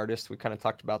indie artist, we kind of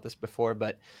talked about this before,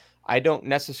 but I don't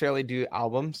necessarily do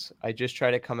albums. I just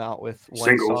try to come out with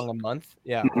one song a month.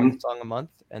 Yeah, one song a month,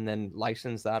 and then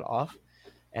license that off.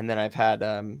 And then I've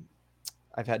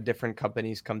had different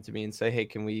companies come to me and say, hey,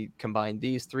 can we combine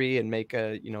these three and make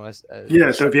a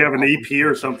so if you have an EP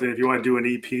or something, if you want to do an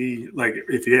EP, like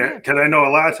because I know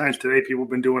a lot of times today people have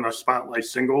been doing a spotlight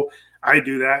single. I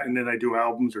do that, and then I do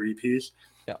albums or EPs.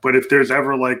 Yeah. But if there's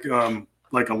ever like an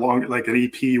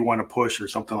EP you want to push or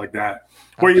something like that,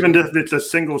 or even if it's a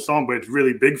single song but it's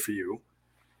really big for you,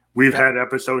 we've had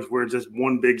episodes where it's just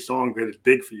one big song that is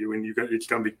big for you, and it's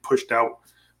going to be pushed out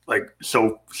like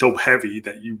so heavy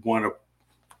that you want to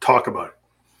talk about it.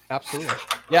 Absolutely.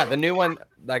 Yeah, the new one,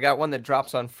 I got one that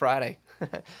drops on Friday,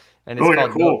 and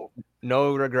it's called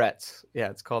No Regrets.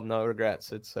 Yeah, it's called No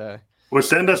Regrets. It's well,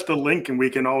 send us the link, and we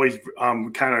can always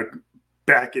kind of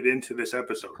back it into this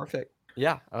episode. Perfect.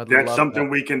 Yeah, that's something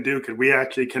we can do because we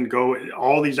actually can go.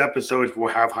 All these episodes will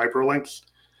have hyperlinks.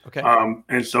 Okay.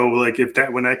 And so, like,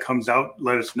 when that comes out,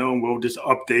 let us know, and we'll just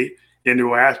update, and it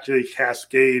will actually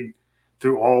cascade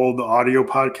through all the audio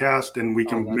podcast, and we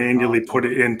can manually put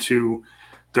it into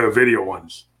the video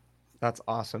ones. That's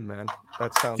awesome, man.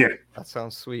 That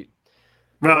sounds sweet.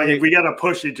 Well, we got to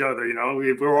push each other,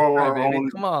 we're all our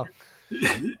own. Come on.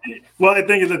 Well, I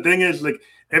think the thing is, like,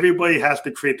 everybody has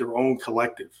to create their own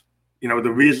collective.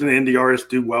 The reason indie artists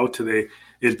do well today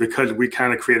is because we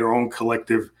kind of create our own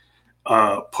collective,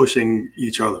 pushing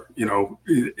each other,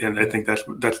 and I think that's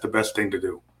the best thing to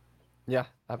do. Yeah,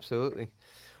 absolutely.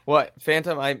 Well,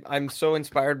 Phantom, I'm so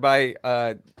inspired by,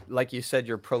 like you said,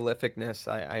 your prolificness.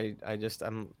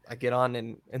 I get on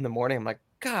in the morning. I'm like,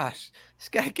 gosh, this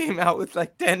guy came out with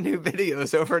like 10 new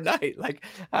videos overnight. Like,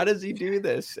 how does he do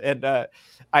this? And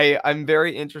I'm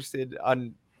very interested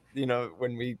on you know,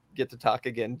 when we get to talk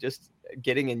again, just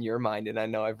getting in your mind. And I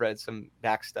know I've read some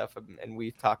back stuff, and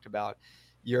we've talked about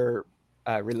your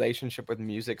relationship with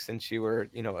music since you were,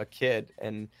 you know, a kid,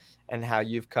 and how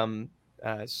you've come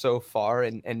so far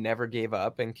and never gave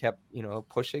up and kept, you know,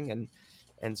 pushing.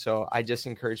 And so I just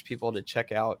encourage people to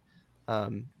check out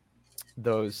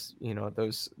those, you know,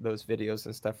 those videos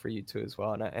and stuff for you too as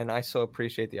well. And I so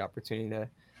appreciate the opportunity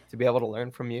to be able to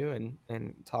learn from you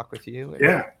and talk with you. And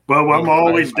yeah. Well, I'm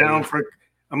always down for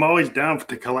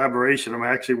the collaboration. I'm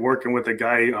actually working with a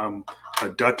guy, a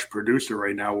Dutch producer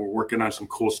right now. We're working on some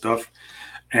cool stuff.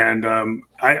 And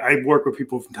I work with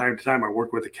people from time to time. I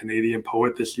work with a Canadian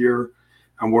poet this year.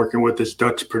 I'm working with this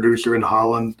Dutch producer in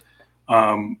Holland.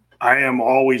 I am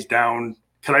always down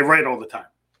because I write all the time.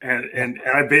 And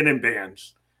I've been in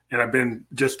bands, and I've been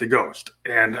just a ghost.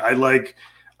 And I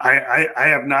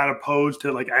have not opposed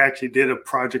to, like, I actually did a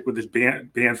project with this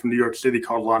band from New York City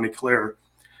called Lonnie Claire,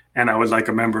 and I was like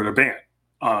a member of the band.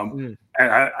 And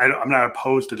I'm not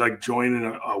opposed to like joining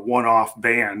a one-off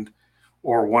band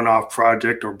or one-off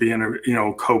project or being a, you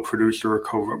know, co-producer or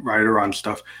co-writer on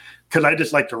stuff, because I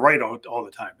just like to write all the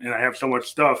time, and I have so much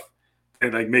stuff,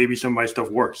 and like maybe some of my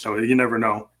stuff works. So you never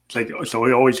know. It's like, so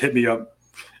he always hit me up.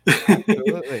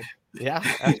 Absolutely. Yeah,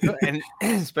 absolutely. And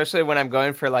especially when I'm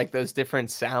going for like those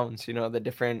different sounds, you know, the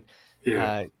different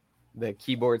the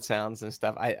keyboard sounds and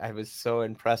stuff. I was so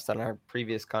impressed on our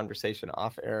previous conversation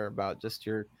off air about just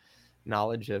your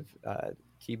knowledge of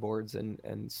keyboards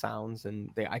and sounds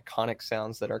and the iconic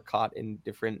sounds that are caught in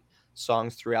different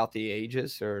songs throughout the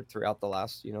ages or throughout the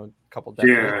last, you know, couple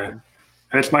decades. Yeah,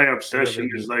 that's my obsession,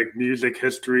 is like music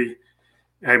history.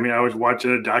 I mean, I was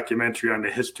watching a documentary on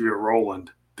the history of Roland.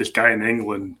 This guy in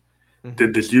England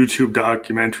did this YouTube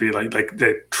documentary, like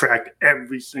that tracked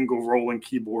every single Roland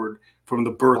keyboard from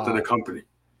the birth of the company.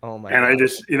 Oh my! And God. I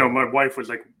just, you know, my wife was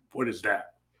like, "What is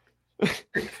that?"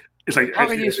 It's like, how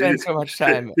can you spend so much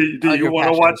time? Do you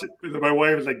want to watch it? My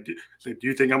wife was like, "Do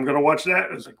you think I'm going to watch that?"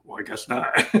 I was like, "Well, I guess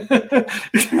not."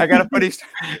 I got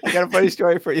a funny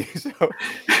story for you.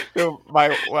 So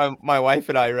my wife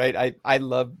and I, right? I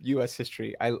love U.S.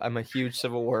 history. I'm a huge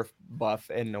Civil War buff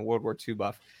and a World War II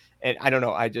buff, and I don't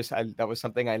know. That was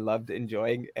something I loved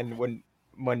enjoying. And when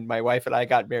my wife and I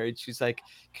got married, she's like,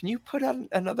 "Can you put on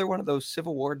another one of those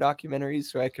Civil War documentaries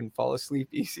so I can fall asleep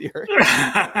easier?"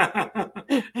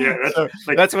 Yeah,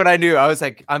 that's what I knew. I was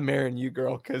like, "I'm marrying you,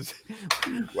 girl," because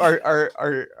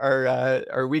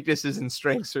our weaknesses and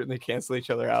strengths certainly cancel each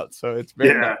other out. So it's very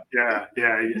yeah.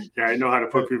 I know how to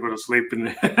put people to sleep.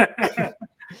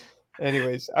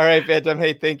 Anyways, all right, Phantom.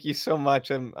 Hey, thank you so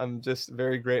much. I'm just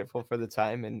very grateful for the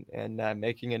time and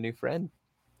making a new friend.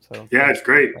 So yeah, it's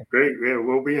great. Yeah,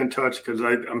 we'll be in touch, because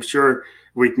I'm sure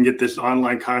we can get this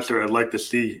online concert. I'd like to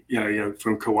see, you know,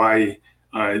 from Kauai,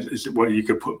 is what you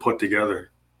could put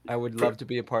together. I would love to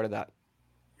be a part of that.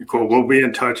 Cool. We'll be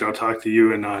in touch. I'll talk to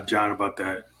you and John about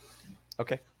that.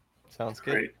 Okay, sounds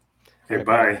good. Great. Okay,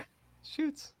 bye.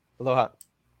 Shoots. Aloha.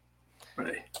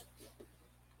 Bye.